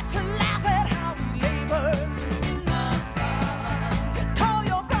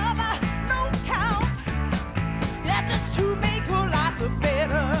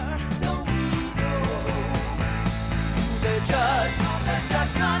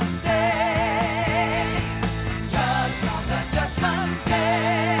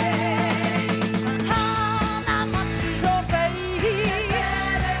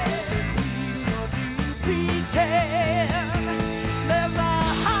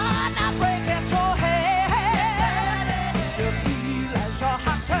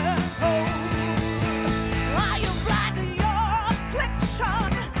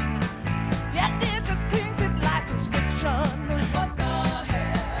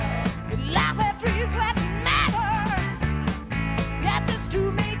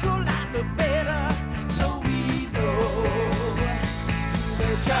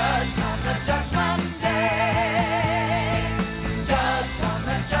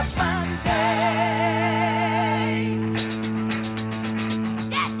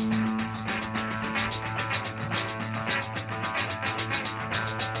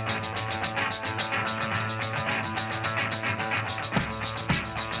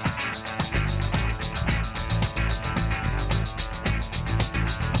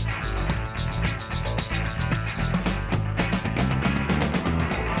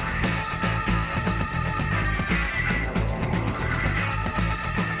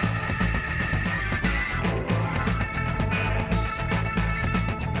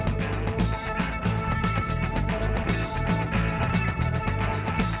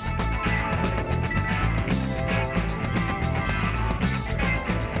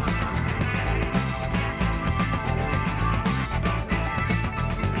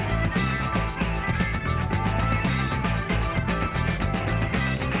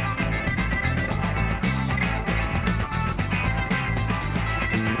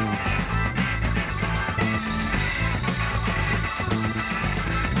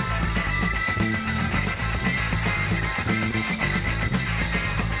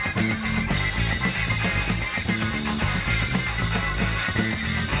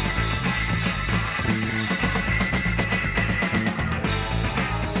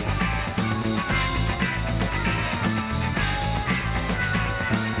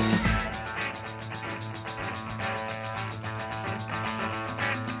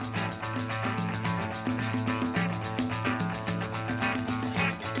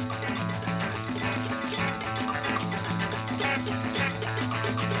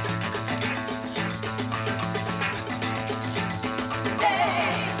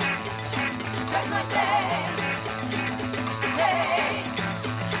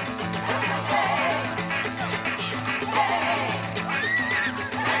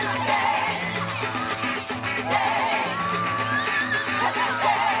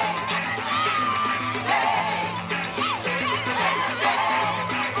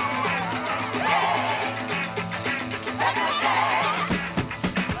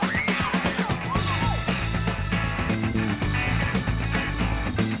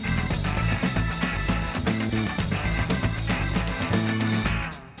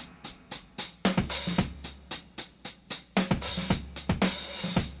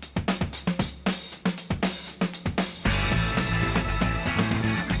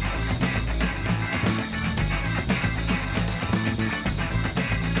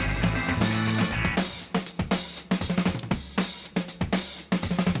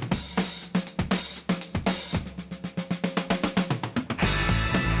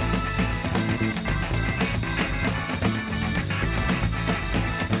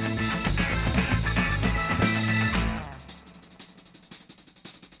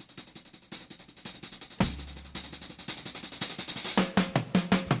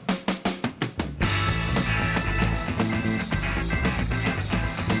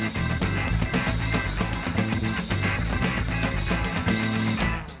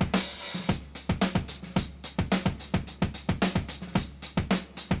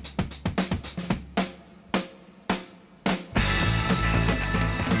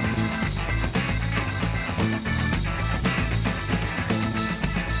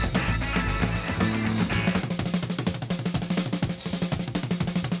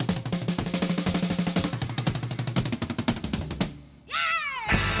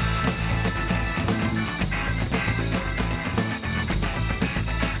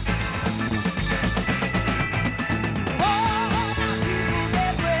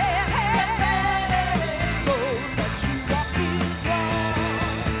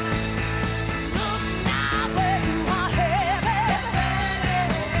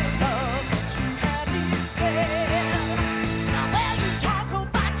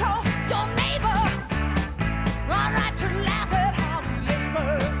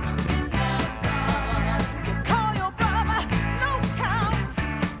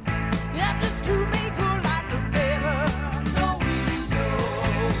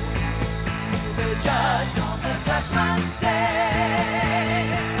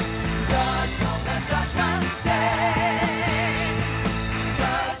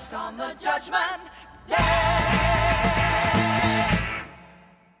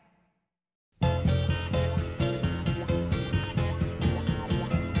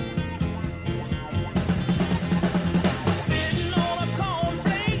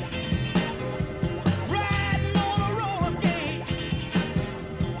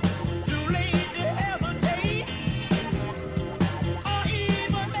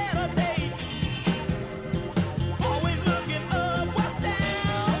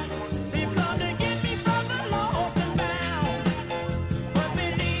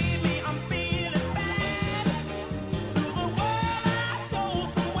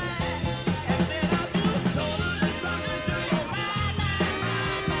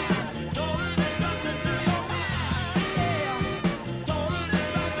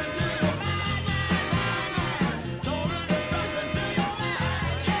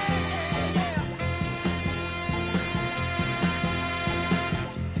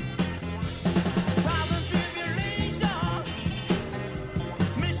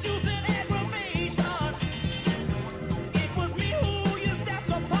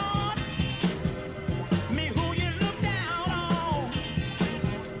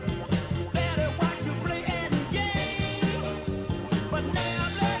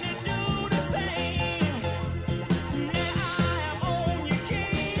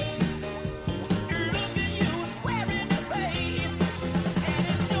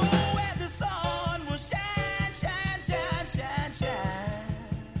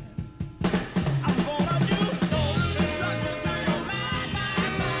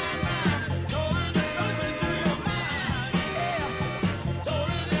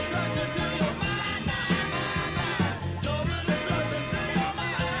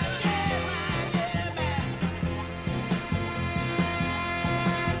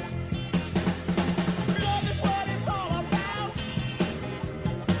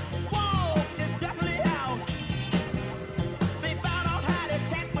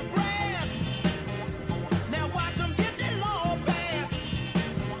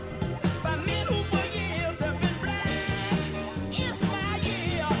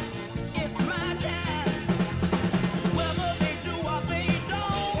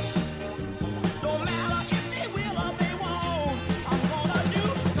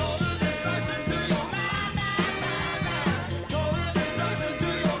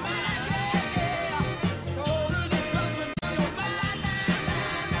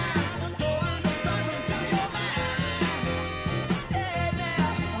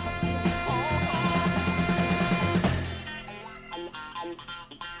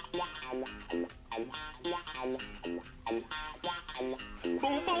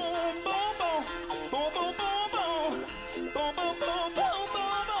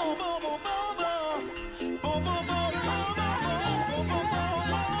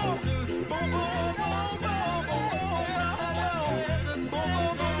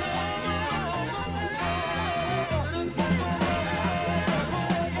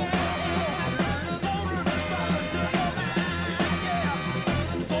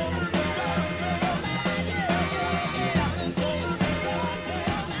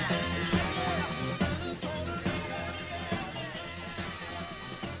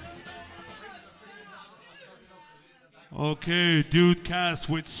 Okay, Dude Cast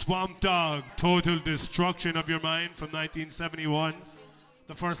with Swamp Dog, Total Destruction of Your Mind from 1971.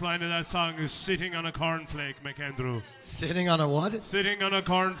 The first line of that song is sitting on a cornflake, McAndrew. Sitting on a what? Sitting on a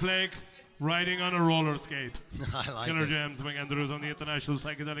cornflake, riding on a roller skate. I like Killer it. Jams, McAndrews on the International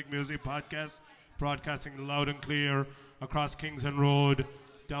Psychedelic Music Podcast, broadcasting loud and clear across Kingston Road,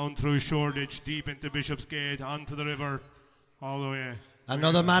 down through Shoreditch, deep into Bishopsgate, onto the river, all the way. And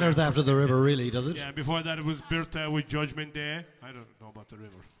nothing matters after the river, really, does it? Yeah, before that it was Birta with Judgment Day. I don't know about the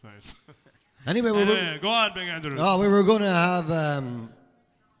river. Right. Anyway, Go on, McAndrews. Oh, we were going to have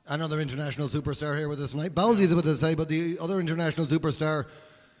another international superstar here with us tonight. Bowsy's with us, but the other international superstar,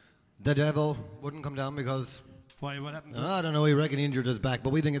 the Devil, wouldn't come down because... Why? What happened? I don't know. He reckon he injured his back,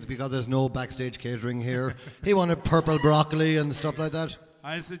 but we think it's because there's no backstage catering here. He wanted purple broccoli and stuff like that.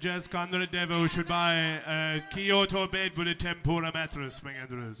 I suggest Conrad Devil should buy a Kyoto bed with a tempura mattress,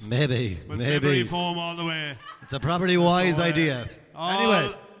 McAndrews. Maybe. With memory foam all the way. It's a properly wise idea.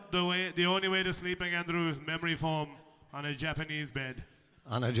 Anyway. The only way to sleep, McAndrew, is memory foam on a Japanese bed.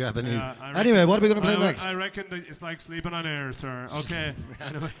 On a Japanese. Yeah, anyway, what are we going to play next? I reckon that it's like sleeping on air, sir. Okay.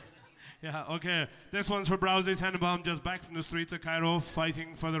 Anyway. Yeah, okay. This one's for Browsy Tenenbaum, just back from the streets of Cairo,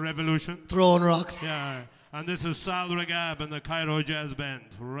 fighting for the revolution. Throwing rocks. Yeah. And this is Sal Regab and the Cairo Jazz Band,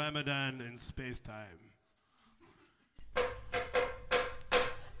 Ramadan in Space Time.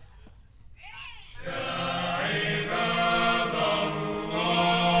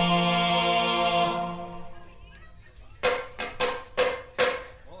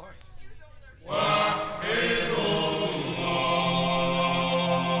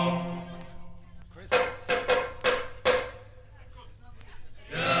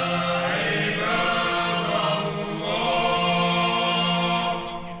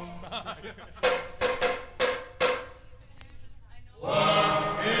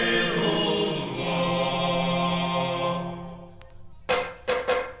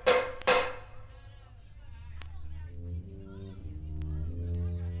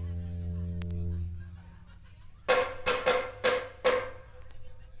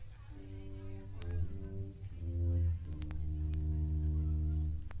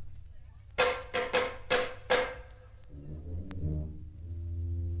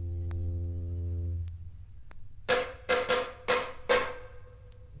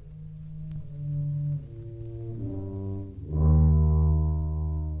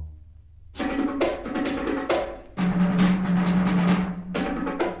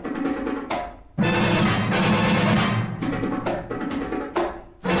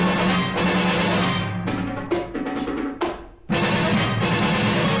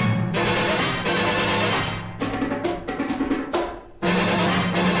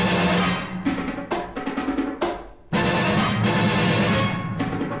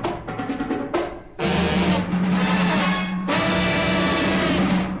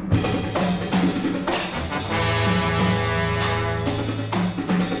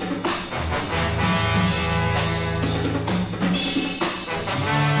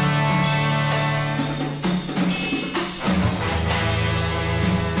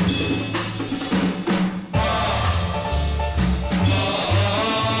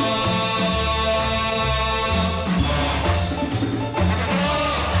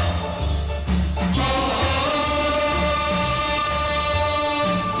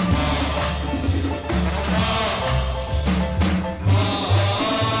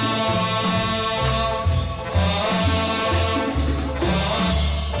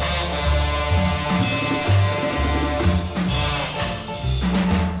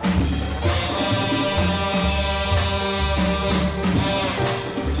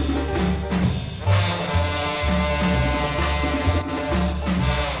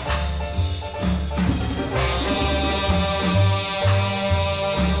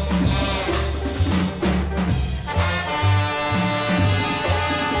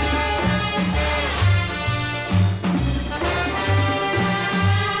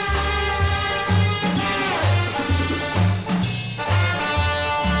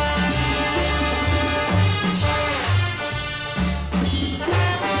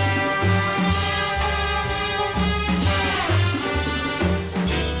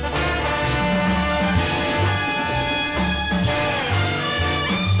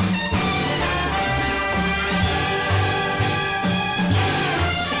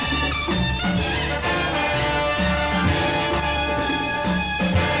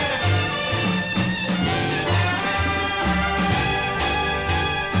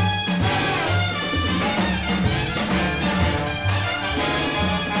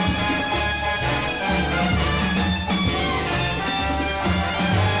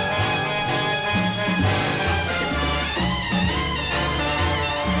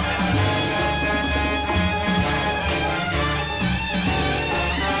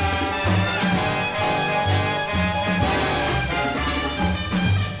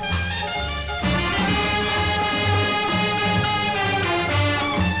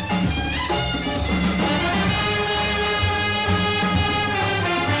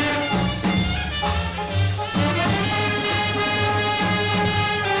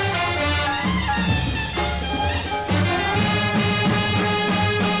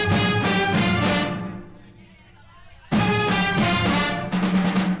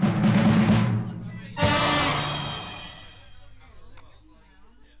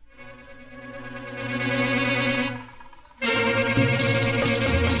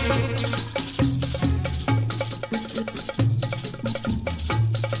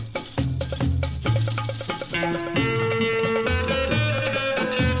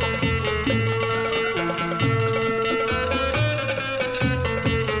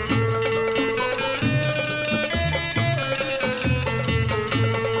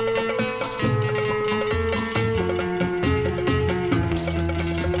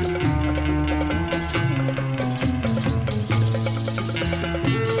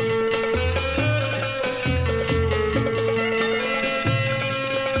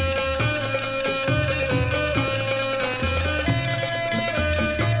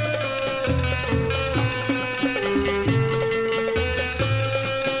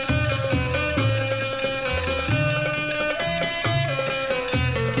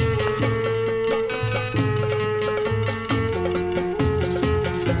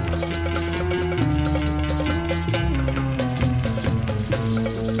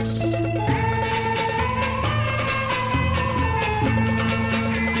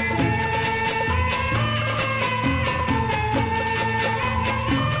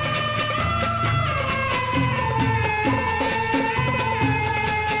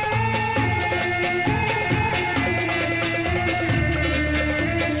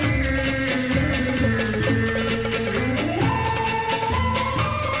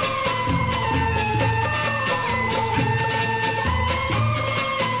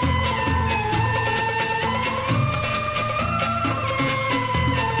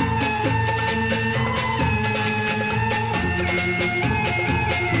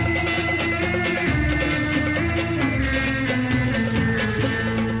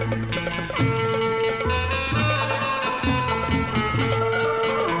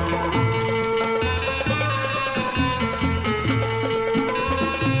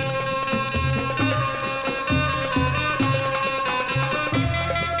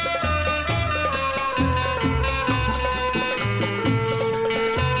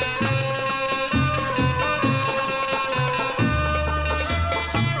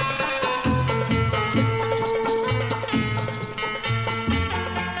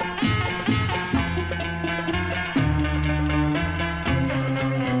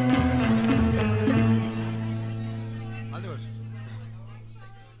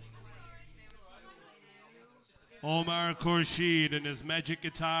 Omar Khurshid and his magic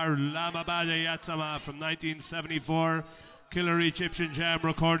guitar Lama Bada Yatsama from 1974. Killer Egyptian Jam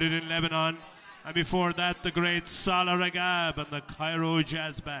recorded in Lebanon. And before that, the great Salah Ragab and the Cairo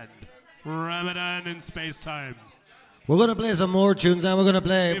Jazz Band. Ramadan in Space Time. We're going to play some more tunes now. We're going to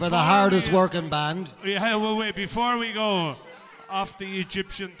play for the hardest working band. Yeah, well, wait, before we go off the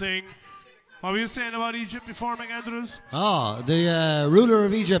Egyptian thing, what were you saying about Egypt before, McAndrews? The ruler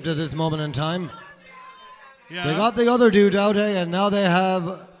of Egypt at this moment in time. Yeah. They got the other dude out here, and now they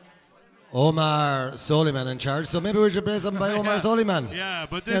have Omar Soliman in charge. So maybe we should play something by Omar Soliman. Yeah,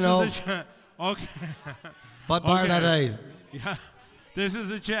 but this is a okay. But bar that eye. Yeah, this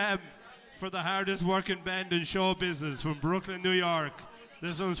is a jam for the hardest working band in show business from Brooklyn, New York.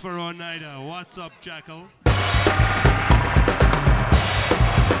 This one's for Oneida. What's up, Jackal?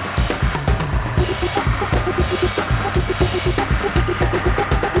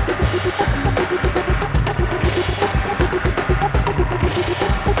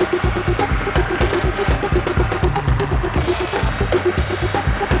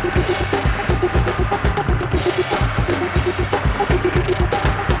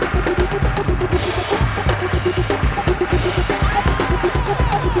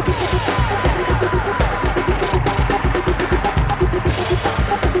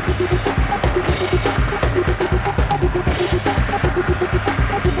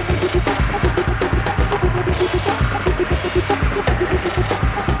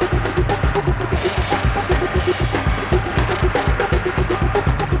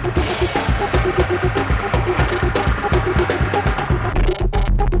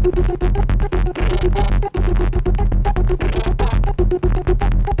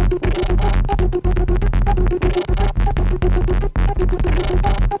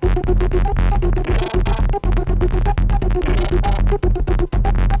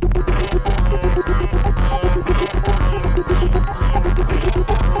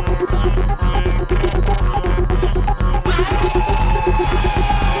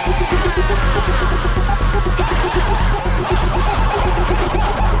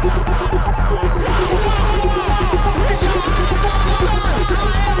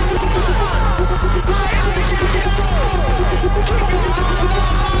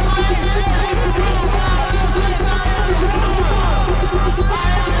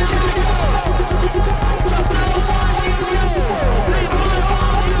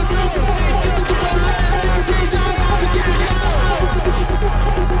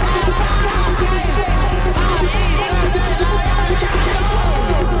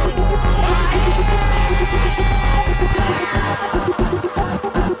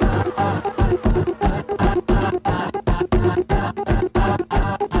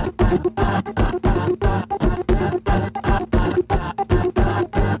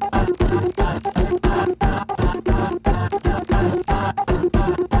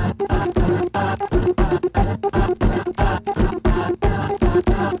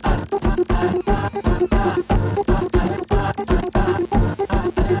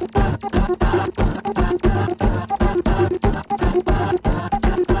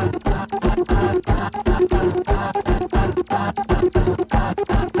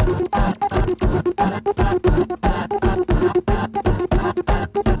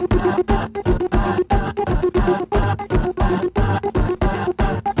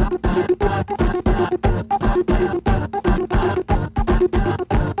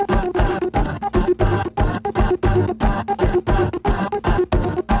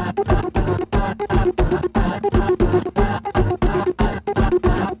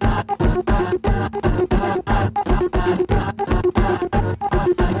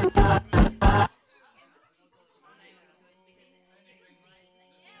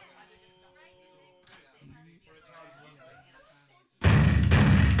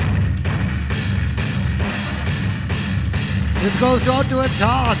 This goes out to a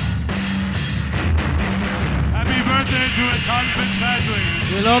Todd. Happy birthday to a Todd Fitzpatrick.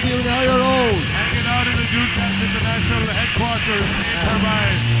 We love you, now you're old. Hanging out in the DOODcast International headquarters, paid for by...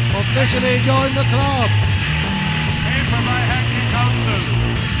 Officially joined the club. Paid for by Hackney Council.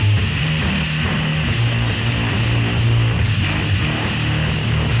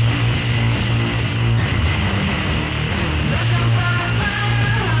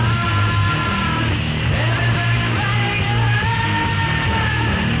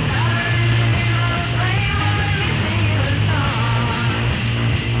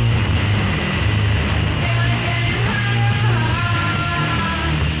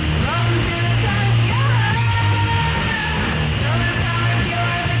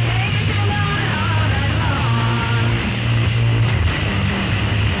 You're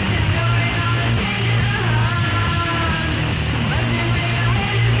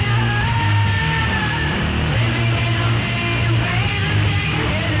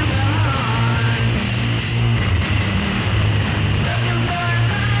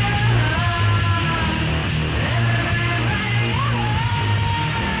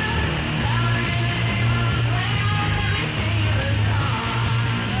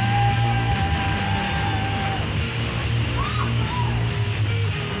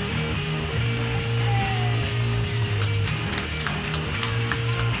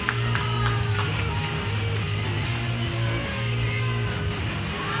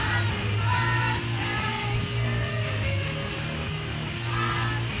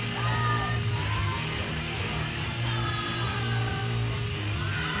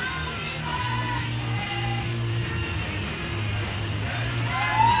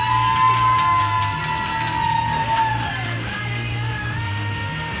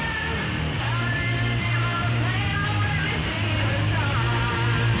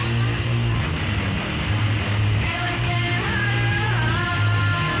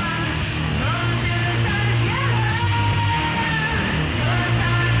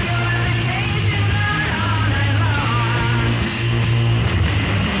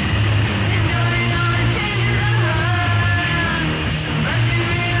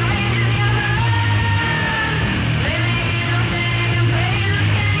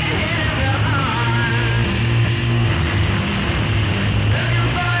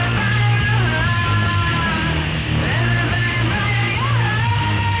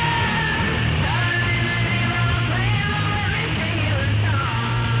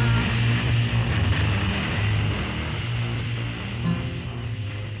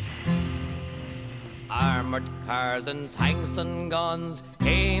Armored cars and tanks and guns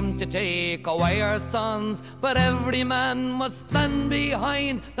came to take away our sons, but every man must stand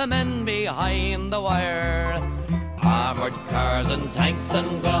behind the men behind the wire. Armored cars and tanks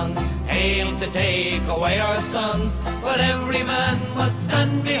and guns came to take away our sons, but every man must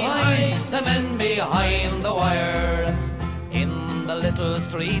stand behind the men behind the wire. In the little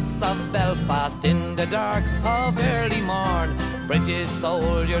streets of Belfast, in the dark of early morn, British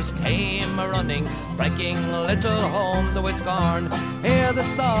soldiers came running, breaking little homes with scorn. Hear the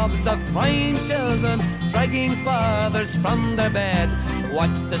sobs of crying children, dragging fathers from their bed.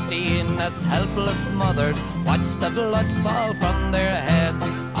 Watch the scene as helpless mothers watch the blood fall from their heads.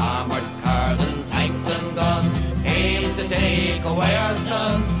 Armored cars and tanks and guns came to take away our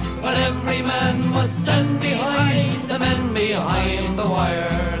sons, but every man must stand behind the men behind the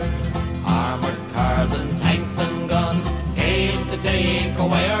wire. Armored cars and tanks and guns came to take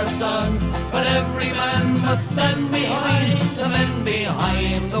away our sons, but every man must stand behind the men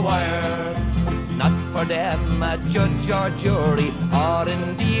behind the wire. Not for them a judge or jury, or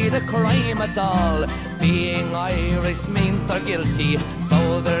indeed a crime at all. Being Irish means they're guilty,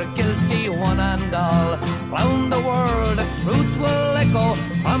 so they're guilty one and all. Round the world the truth will echo,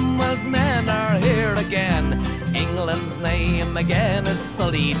 Cromwell's men are here again. England's name again is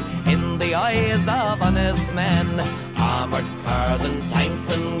sullied in the eyes of honest men. Armored cars and tanks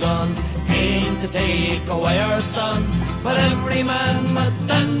and guns came to take away our sons, but every man must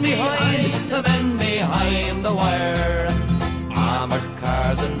stand behind the men behind the wire. Armored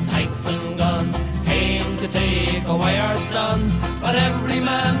cars and tanks and guns came to take away our sons, but every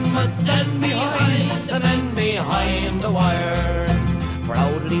man must stand behind the men behind the wire.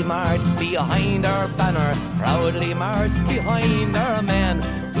 Proudly march behind our banner, proudly march behind our men.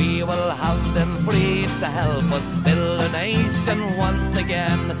 We will have them free to help us build a nation once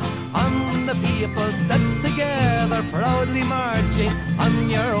again. On the people step together, proudly marching on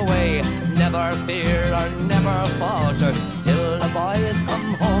your way. Never fear or never falter till the boys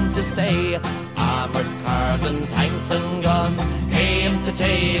come home to stay. Armored cars and tanks and guns came to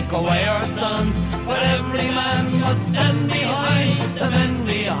take away our sons, but every man must stand behind the men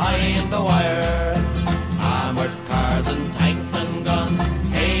behind the wire. Armored cars and tanks and guns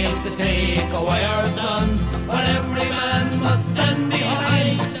came to take away our sons, but every man must stand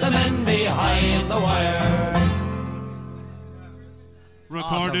behind the men behind the wire.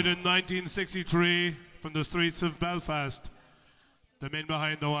 Recorded in 1963 from the streets of Belfast. The Men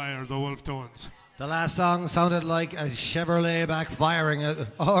Behind the Wire, the Wolf Tones. The last song sounded like a Chevrolet backfiring,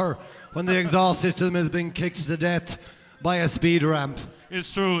 or when the exhaust system has been kicked to death by a speed ramp.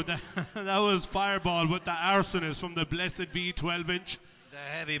 It's true. That was Fireball with the Arsonist from the Blessed Be 12-inch. The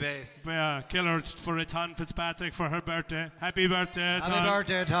heavy bass. Yeah, killer for a Ton Fitzpatrick for her birthday. Happy birthday, Ton. Happy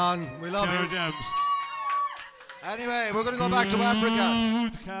birthday, Ton. We love Killer you. Gems. Anyway, we're going to go back to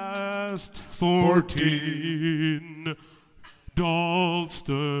Africa. DOODcast 14.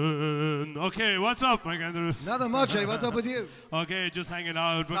 Dalston. Okay, what's up, Mike Andrews? Nothing much, eh? What's up with you? Okay, just hanging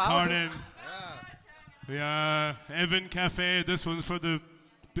out, recording. Yeah, Evan Cafe. This one's for the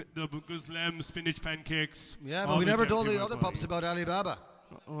Guzlem spinach pancakes. Yeah, but we never told the other pups about Alibaba.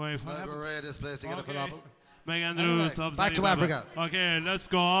 Oh, wait, We're ready this place to get a falafel. Mike Andrews Anyway, loves back to Alibaba. Africa. Okay, let's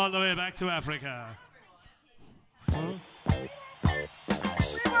go all the way back to Africa. Huh?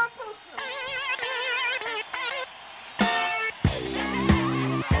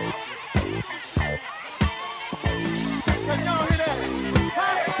 Can y'all hear that?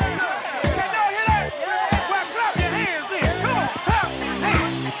 Can y'all hear that? Well, clap your hands then. Come on, clap your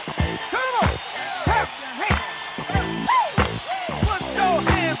hands. Come on, clap your hands. Put your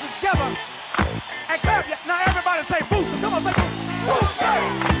hands together and clap your. Now everybody say booster. Come on, say booster.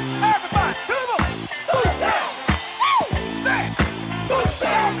 Everybody, come on. Booster. Say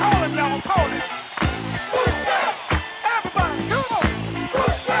booster. Call him, y'all. Call him. Booster. Everybody, come on.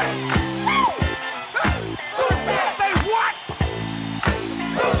 Booster. Say what?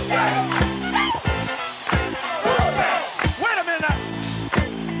 Wait a minute now.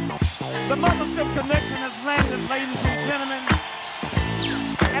 The Mothership Connection has landed, ladies and gentlemen.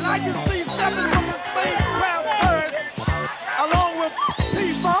 And I can see stepping from the spacecraft bird, along with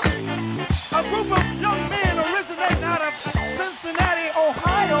P-Funk, a group of young men originating out of Cincinnati,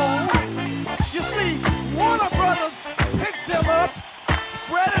 Ohio. You see, Warner Brothers picked them up,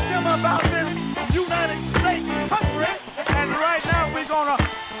 spreaded them about this United States country, and right now we're gonna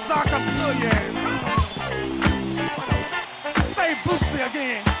sock them to you. Say Boosie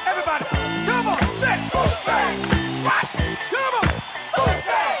again. Everybody, come on, say Boosie. What? Come on,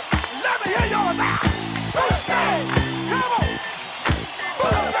 Boosie. Let me hear yours now. Boosie. Come on,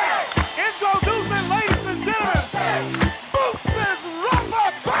 Boosie. Introducing, ladies and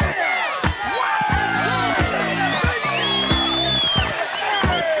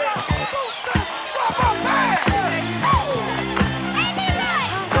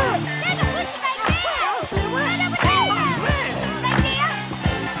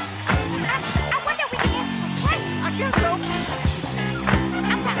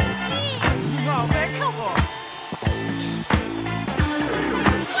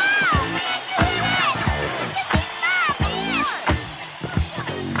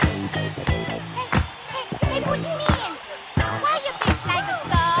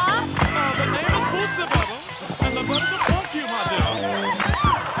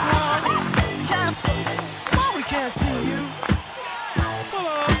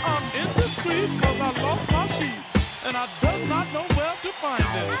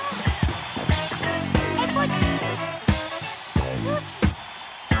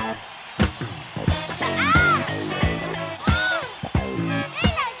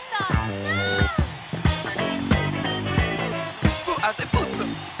I said, Putsa,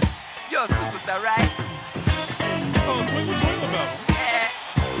 you're a superstar, right? Oh, twinkle, twinkle, Bella. Yeah,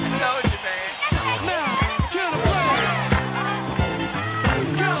 I told you, man. Now, can I play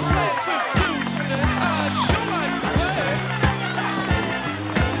with you today? I'd sure like to play.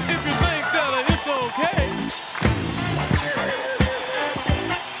 If you think that it's okay.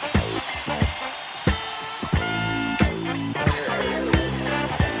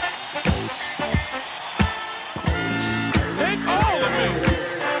 Take all of me.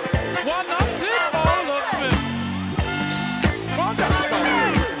 Why not take all of me? Why not?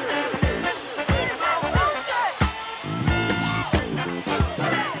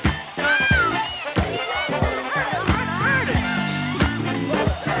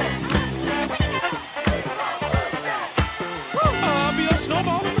 I'll be a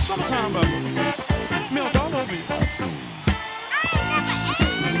snowball in the summertime, baby. Melt all over me. All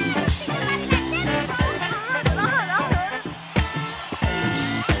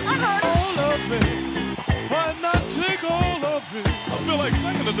of me. Why not take all of me? I feel like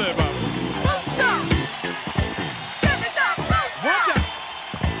singing today, baby. Watch out.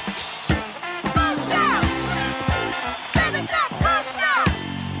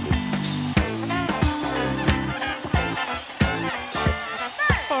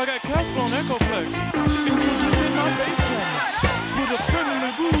 Oh, I got Casper on Echoplex. Introducing my bass cameras with a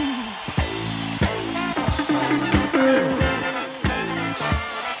friendly groove.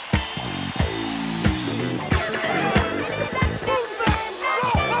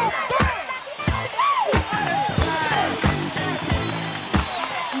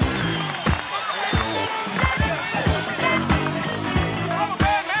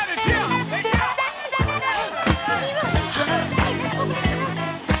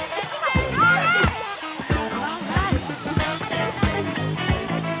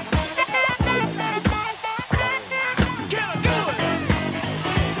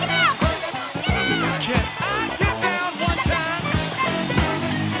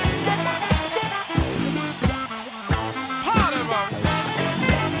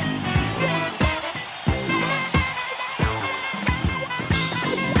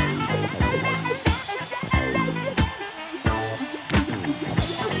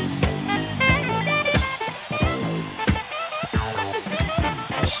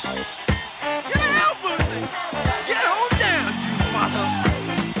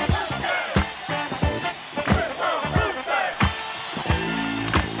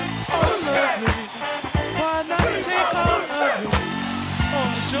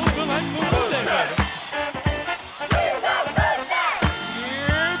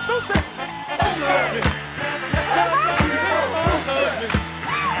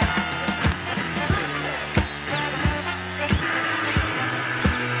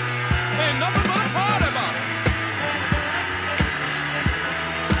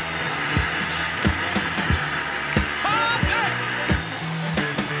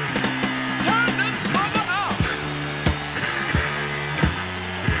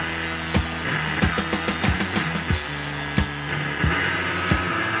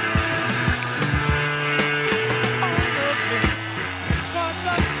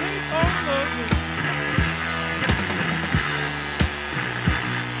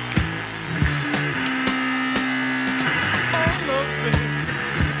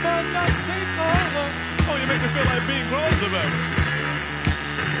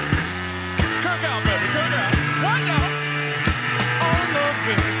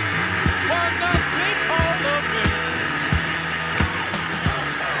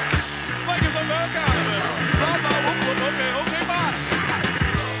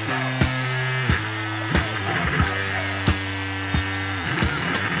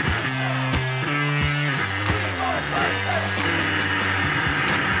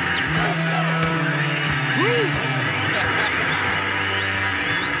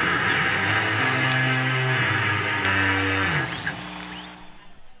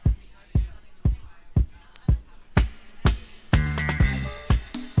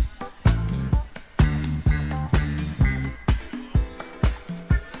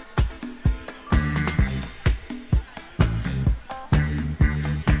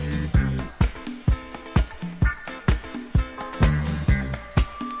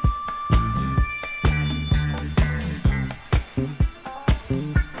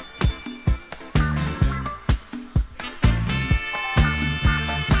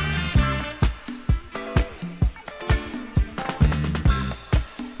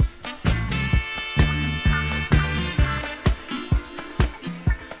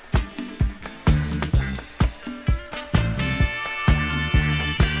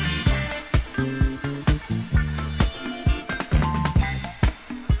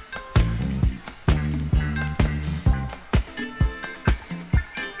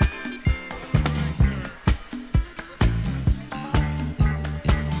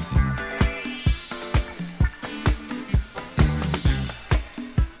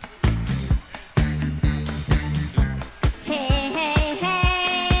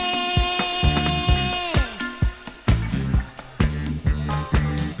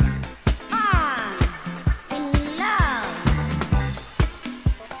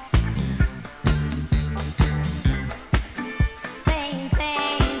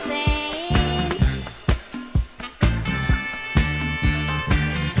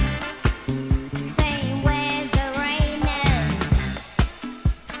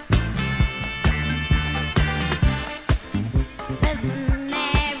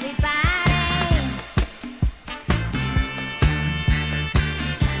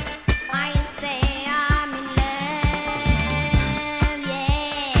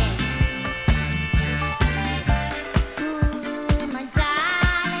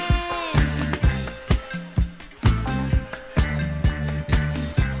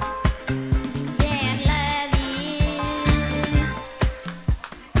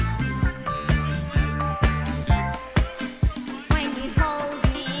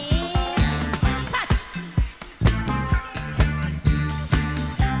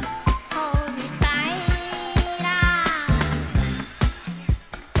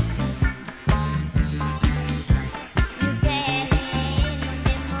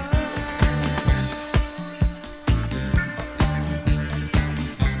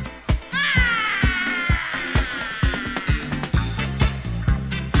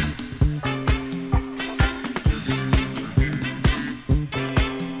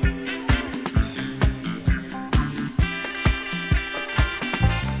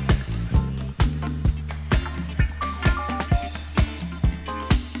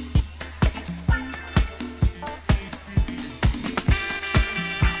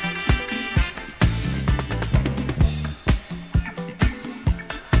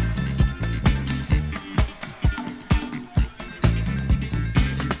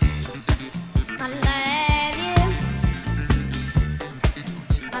 I'm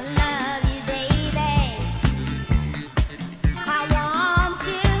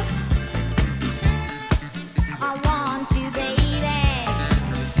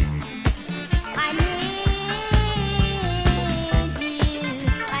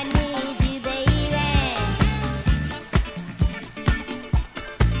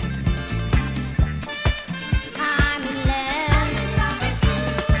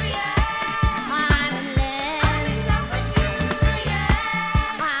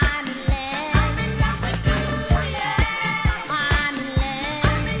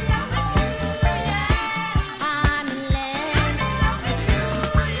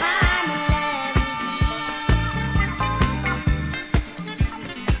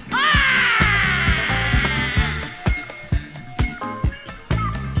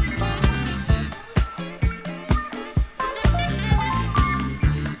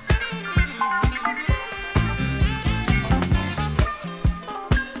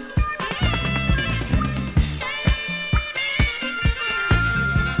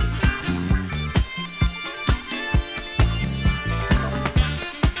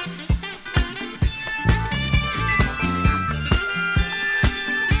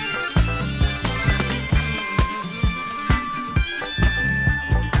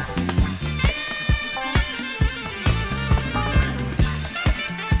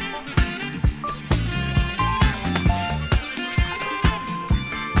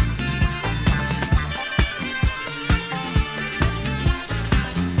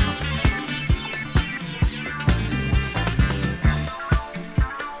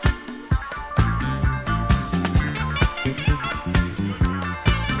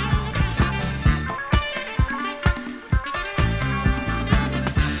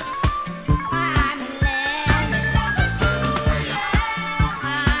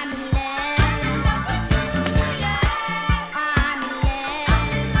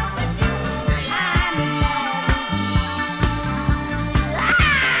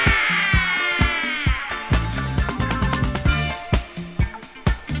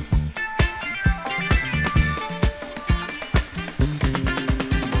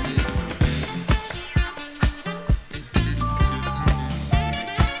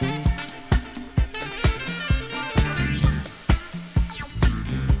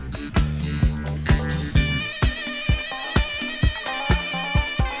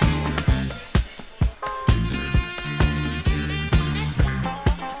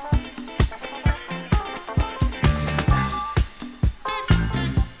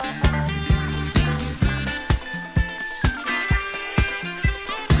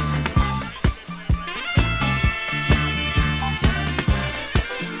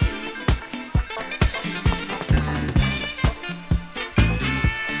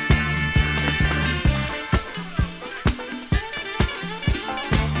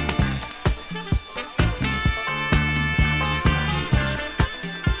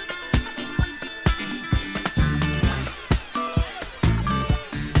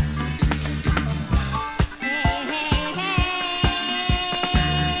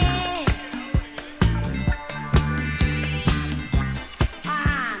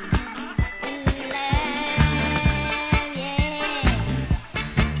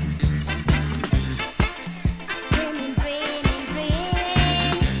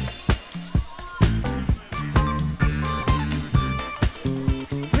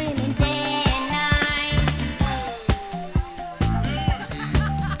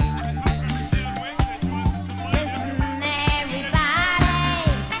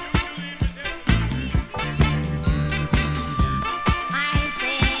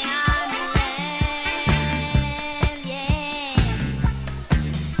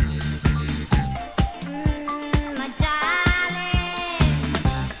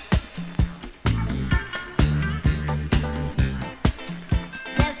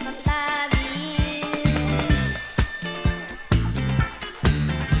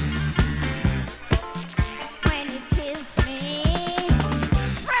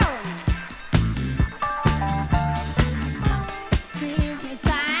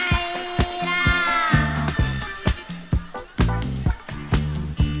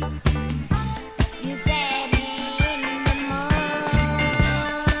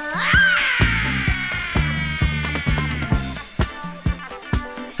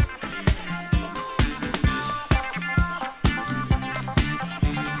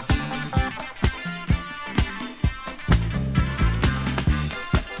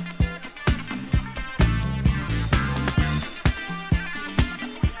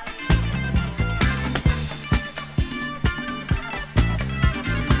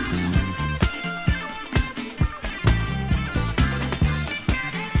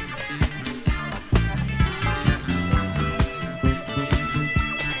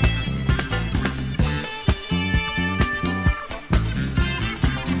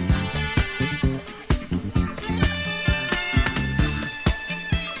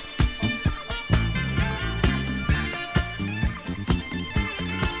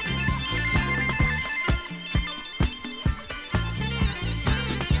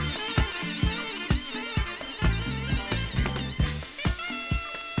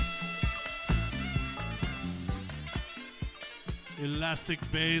Elastic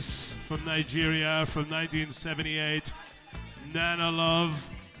Bass from Nigeria from 1978. Nana Love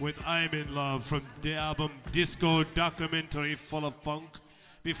with I'm in Love from the album Disco Documentary Full of Funk.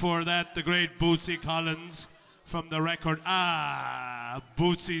 Before that, the great Bootsy Collins from the record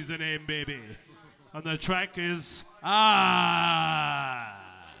Bootsy's the Name, Baby. And the track is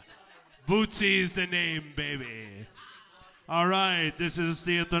Bootsy's the Name, Baby. All right, this is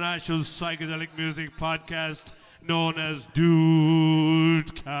the International Psychedelic Music Podcast known as DOODcast.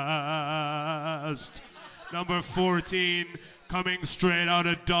 Number 14, coming straight out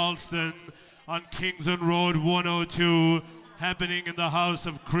of Dalston on Kingston Road 102, happening in the house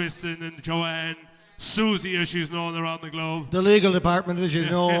of Kristen and Joanne. Susie, as she's known around the globe. The legal department, as she's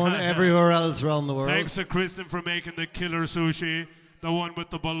known everywhere else around the world. Thanks to Kristen for making the killer sushi. The one with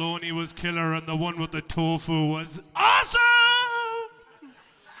the bologna was killer, and the one with the tofu was awesome!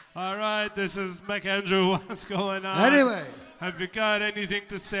 All right, this is McAndrew. What's going on? Anyway. Have you got anything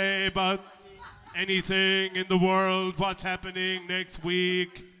to say about anything in the world? What's happening next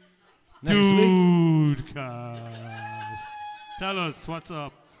week? DOODcast. Tell us, what's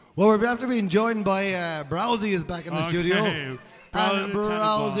up? Well, we're after being joined by Browsy is back in the studio. And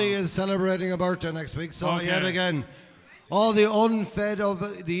Browsy is celebrating a birthday next week. So yet again, all the unfed of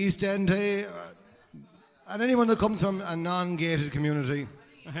the East End, and anyone that comes from a non-gated community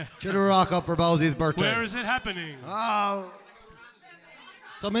should rock up for Browsy's birthday. Where is it happening?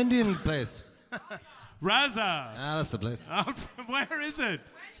 Some Indian place. Raza. That's the place. Where is it?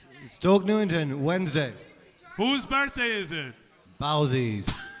 Stoke Newington, Wednesday. Whose birthday is it? Bowsy's.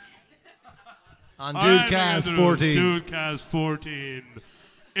 On DOODcast-14. DOODcast-14.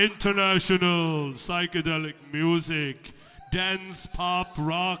 International psychedelic music, dance, pop,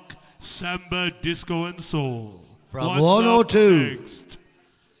 rock, samba, disco, and soul. From What's 102. Up next?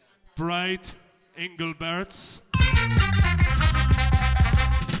 Bright Engelberts.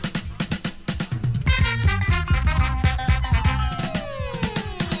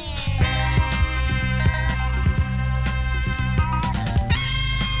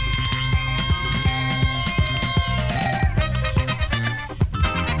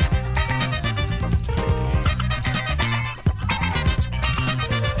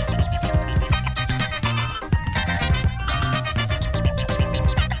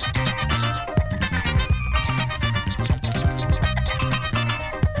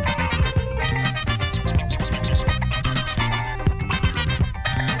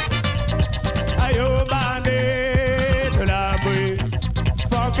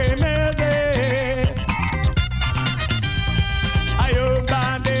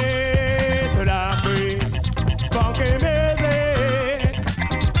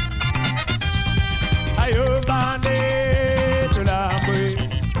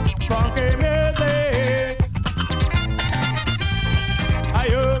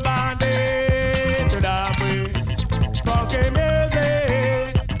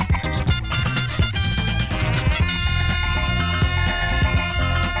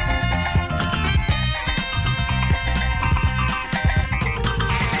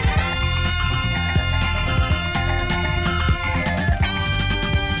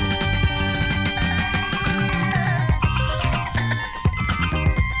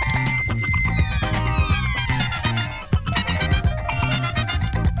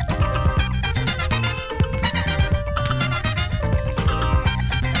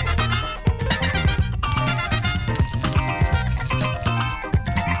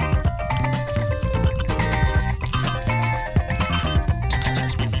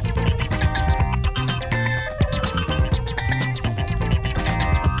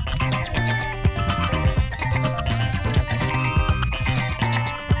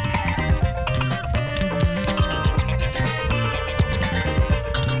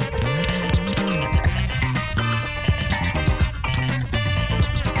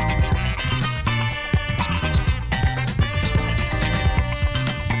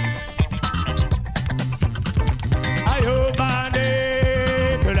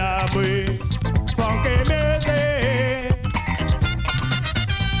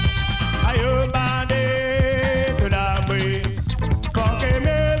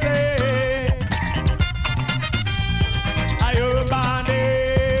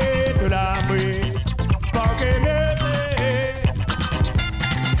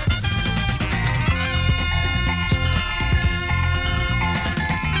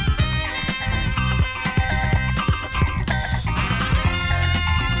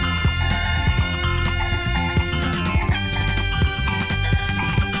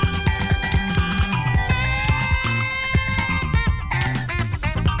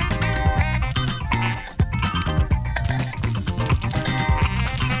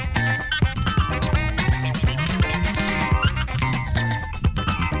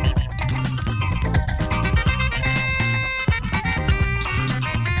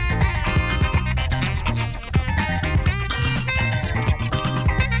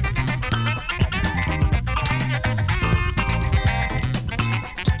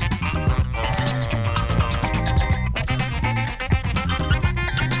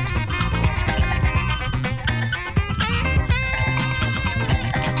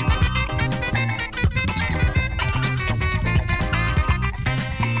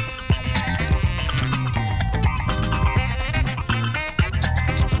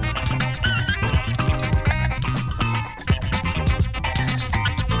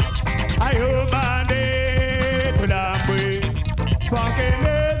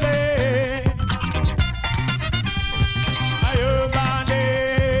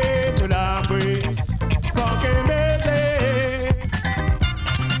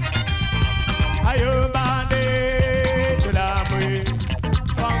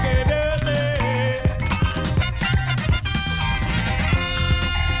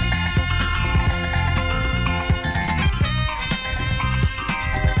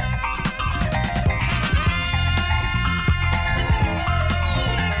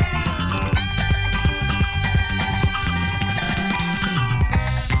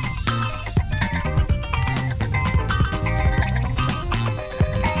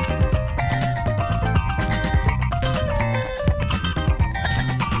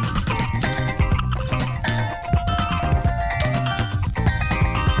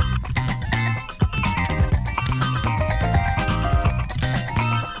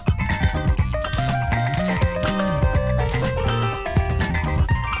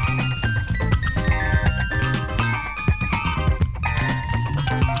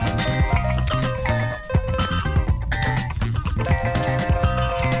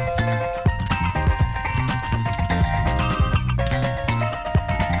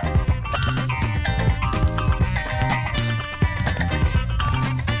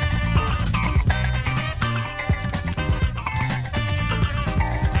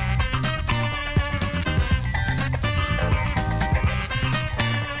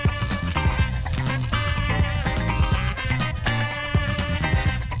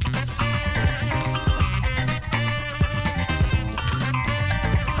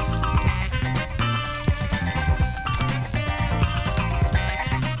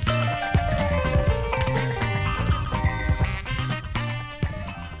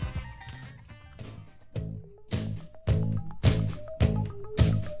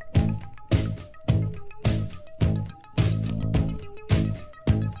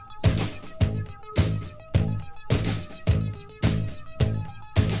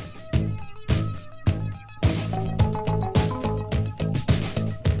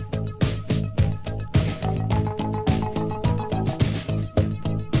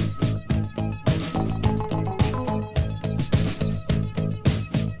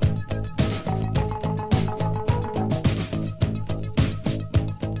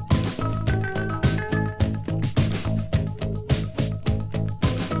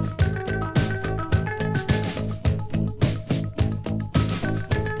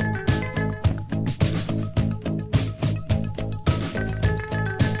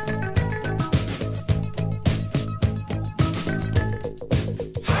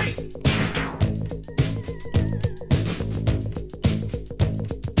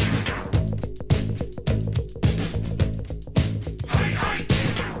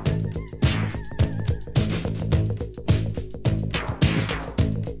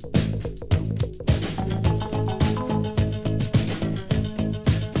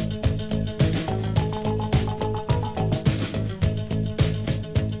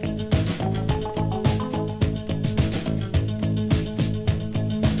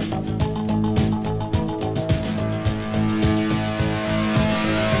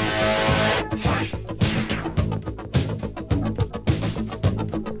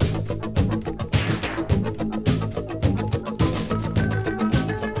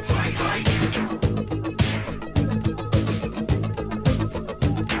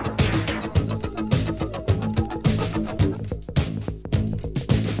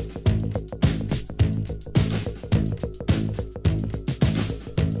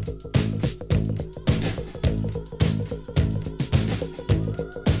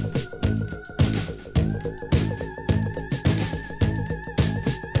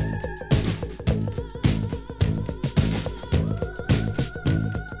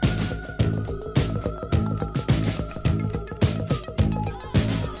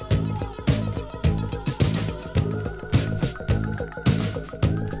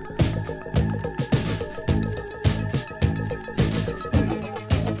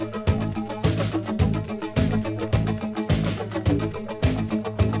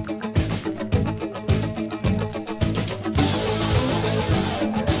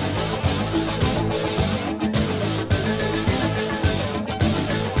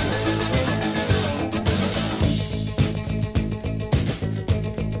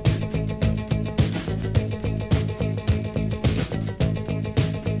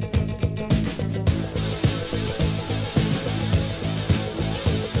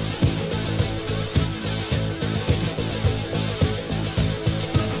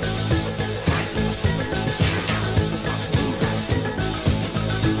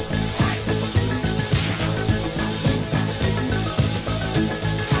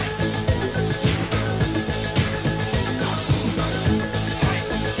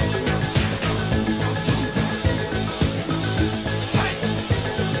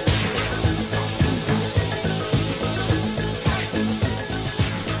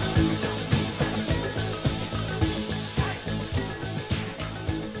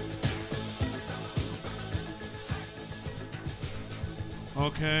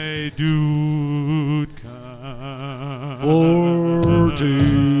 Okay, DOODcast-Horse.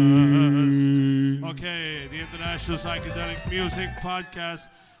 Okay, the International Psychedelic Music Podcast.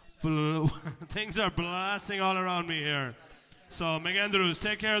 Things are blasting all around me here. So, McAndrews,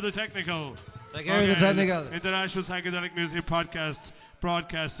 take care of the technical. Take care of the technical. International Psychedelic Music Podcast,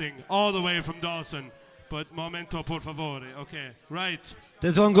 broadcasting all the way from Dawson. But momento, por favore. Okay, right.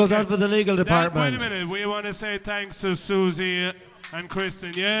 This one goes out for the legal department. Wait a minute. We want to say thanks to Susie and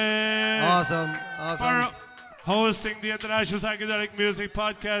Kristen. Yay! Awesome. For hosting the International Psychedelic Music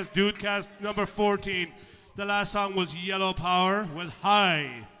Podcast, DOODcast number 14. The last song was Yellow Power with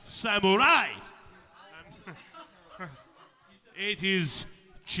High Samurai. 80s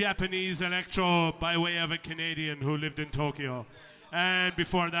Japanese electro by way of a Canadian who lived in Tokyo. And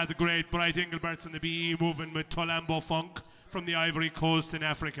before that, the great Bright Engelberts and the BE movement with Tolambo Funk from the Ivory Coast in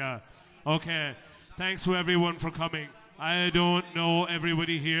Africa. Okay, thanks to everyone for coming. I don't know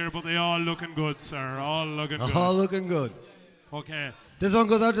everybody here, but they all looking good, sir. All looking good. All looking good. Okay. This one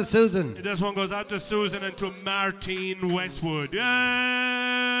goes out to Susan. This one goes out to Susan and to Martine Westwood.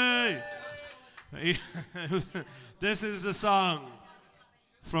 Yay! This is the song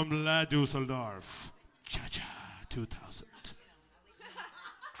from La Dusseldorf. Cha-cha 2000.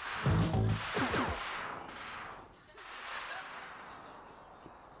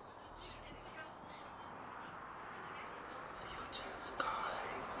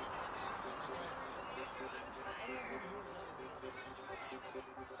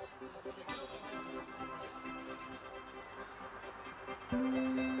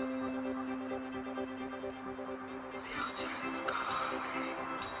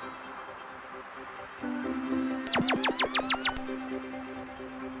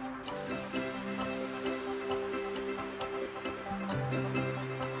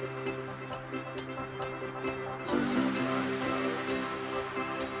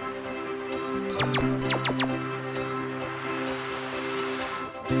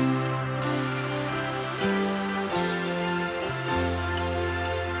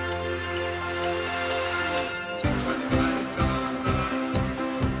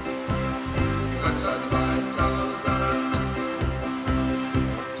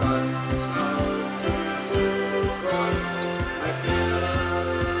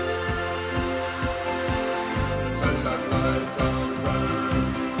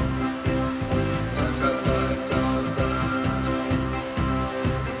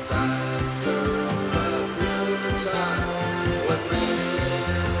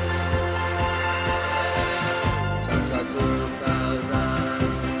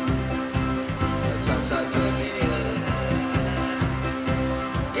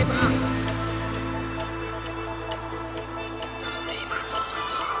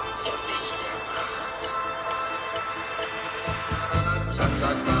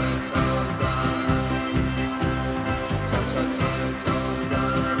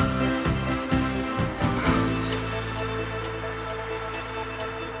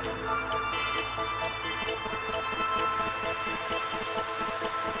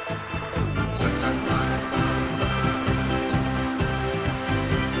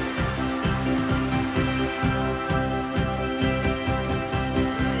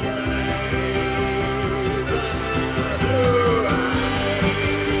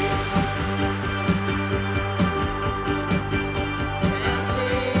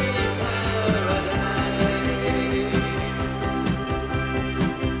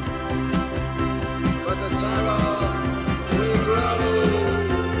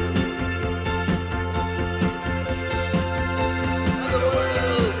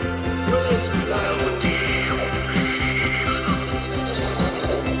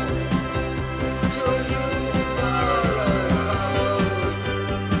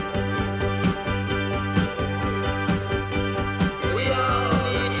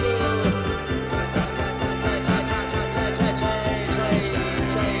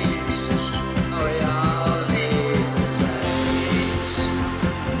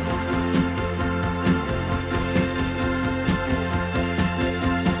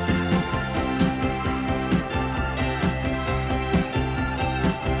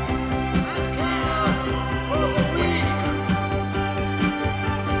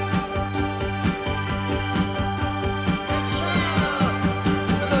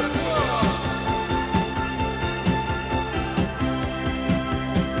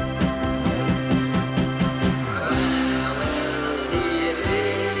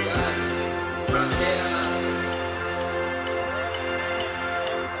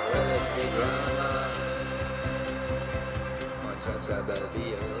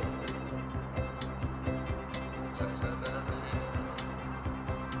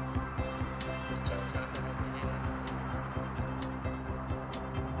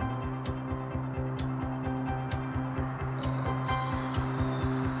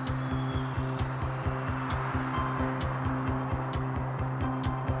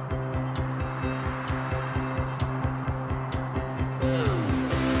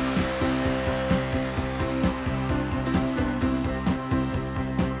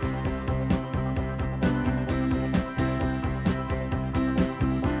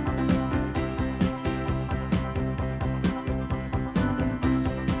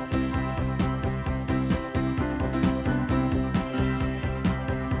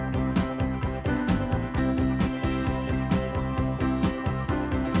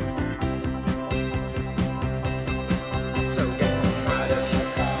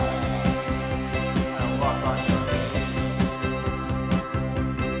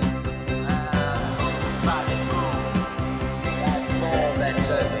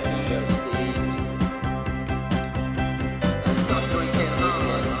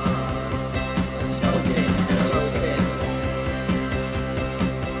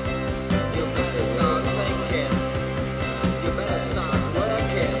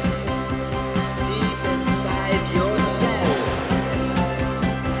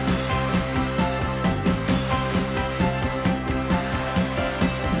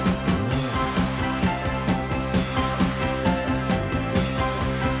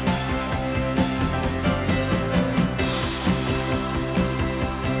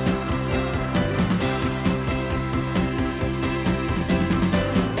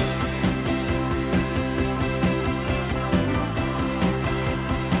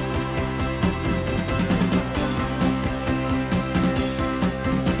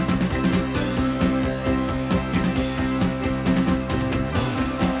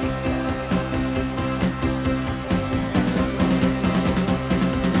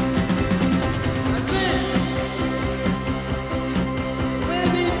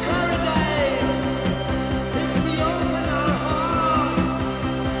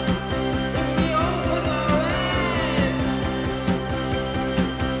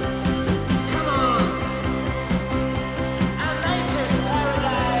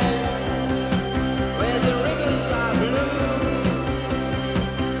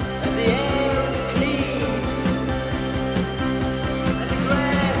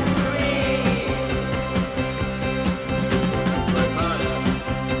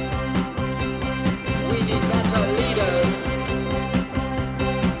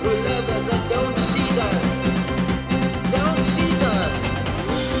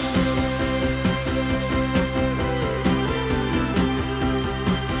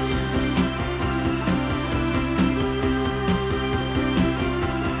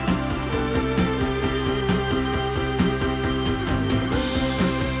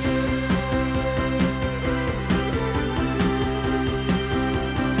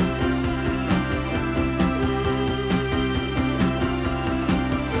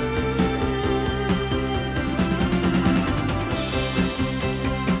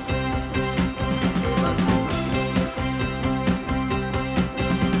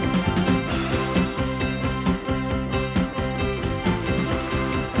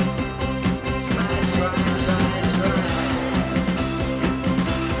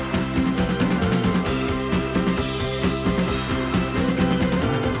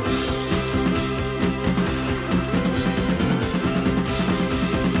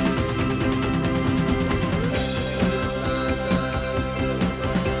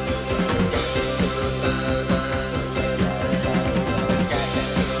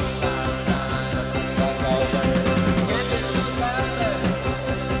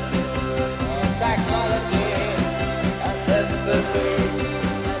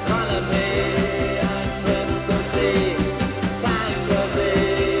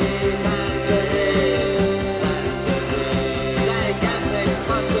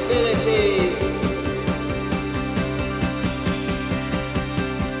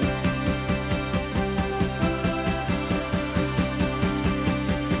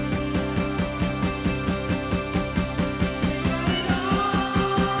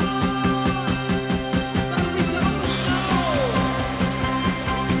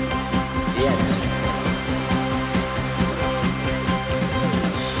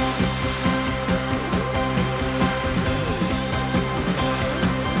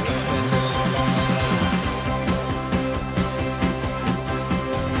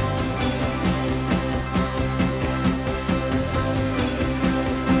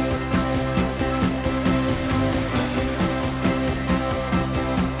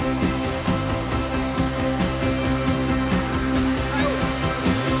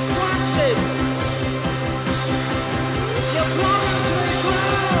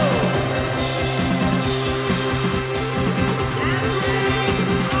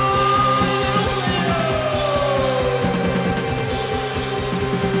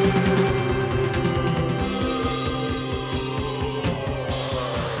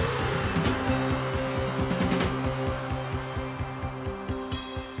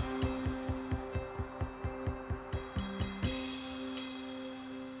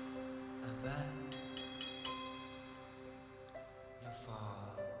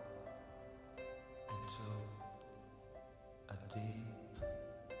 party.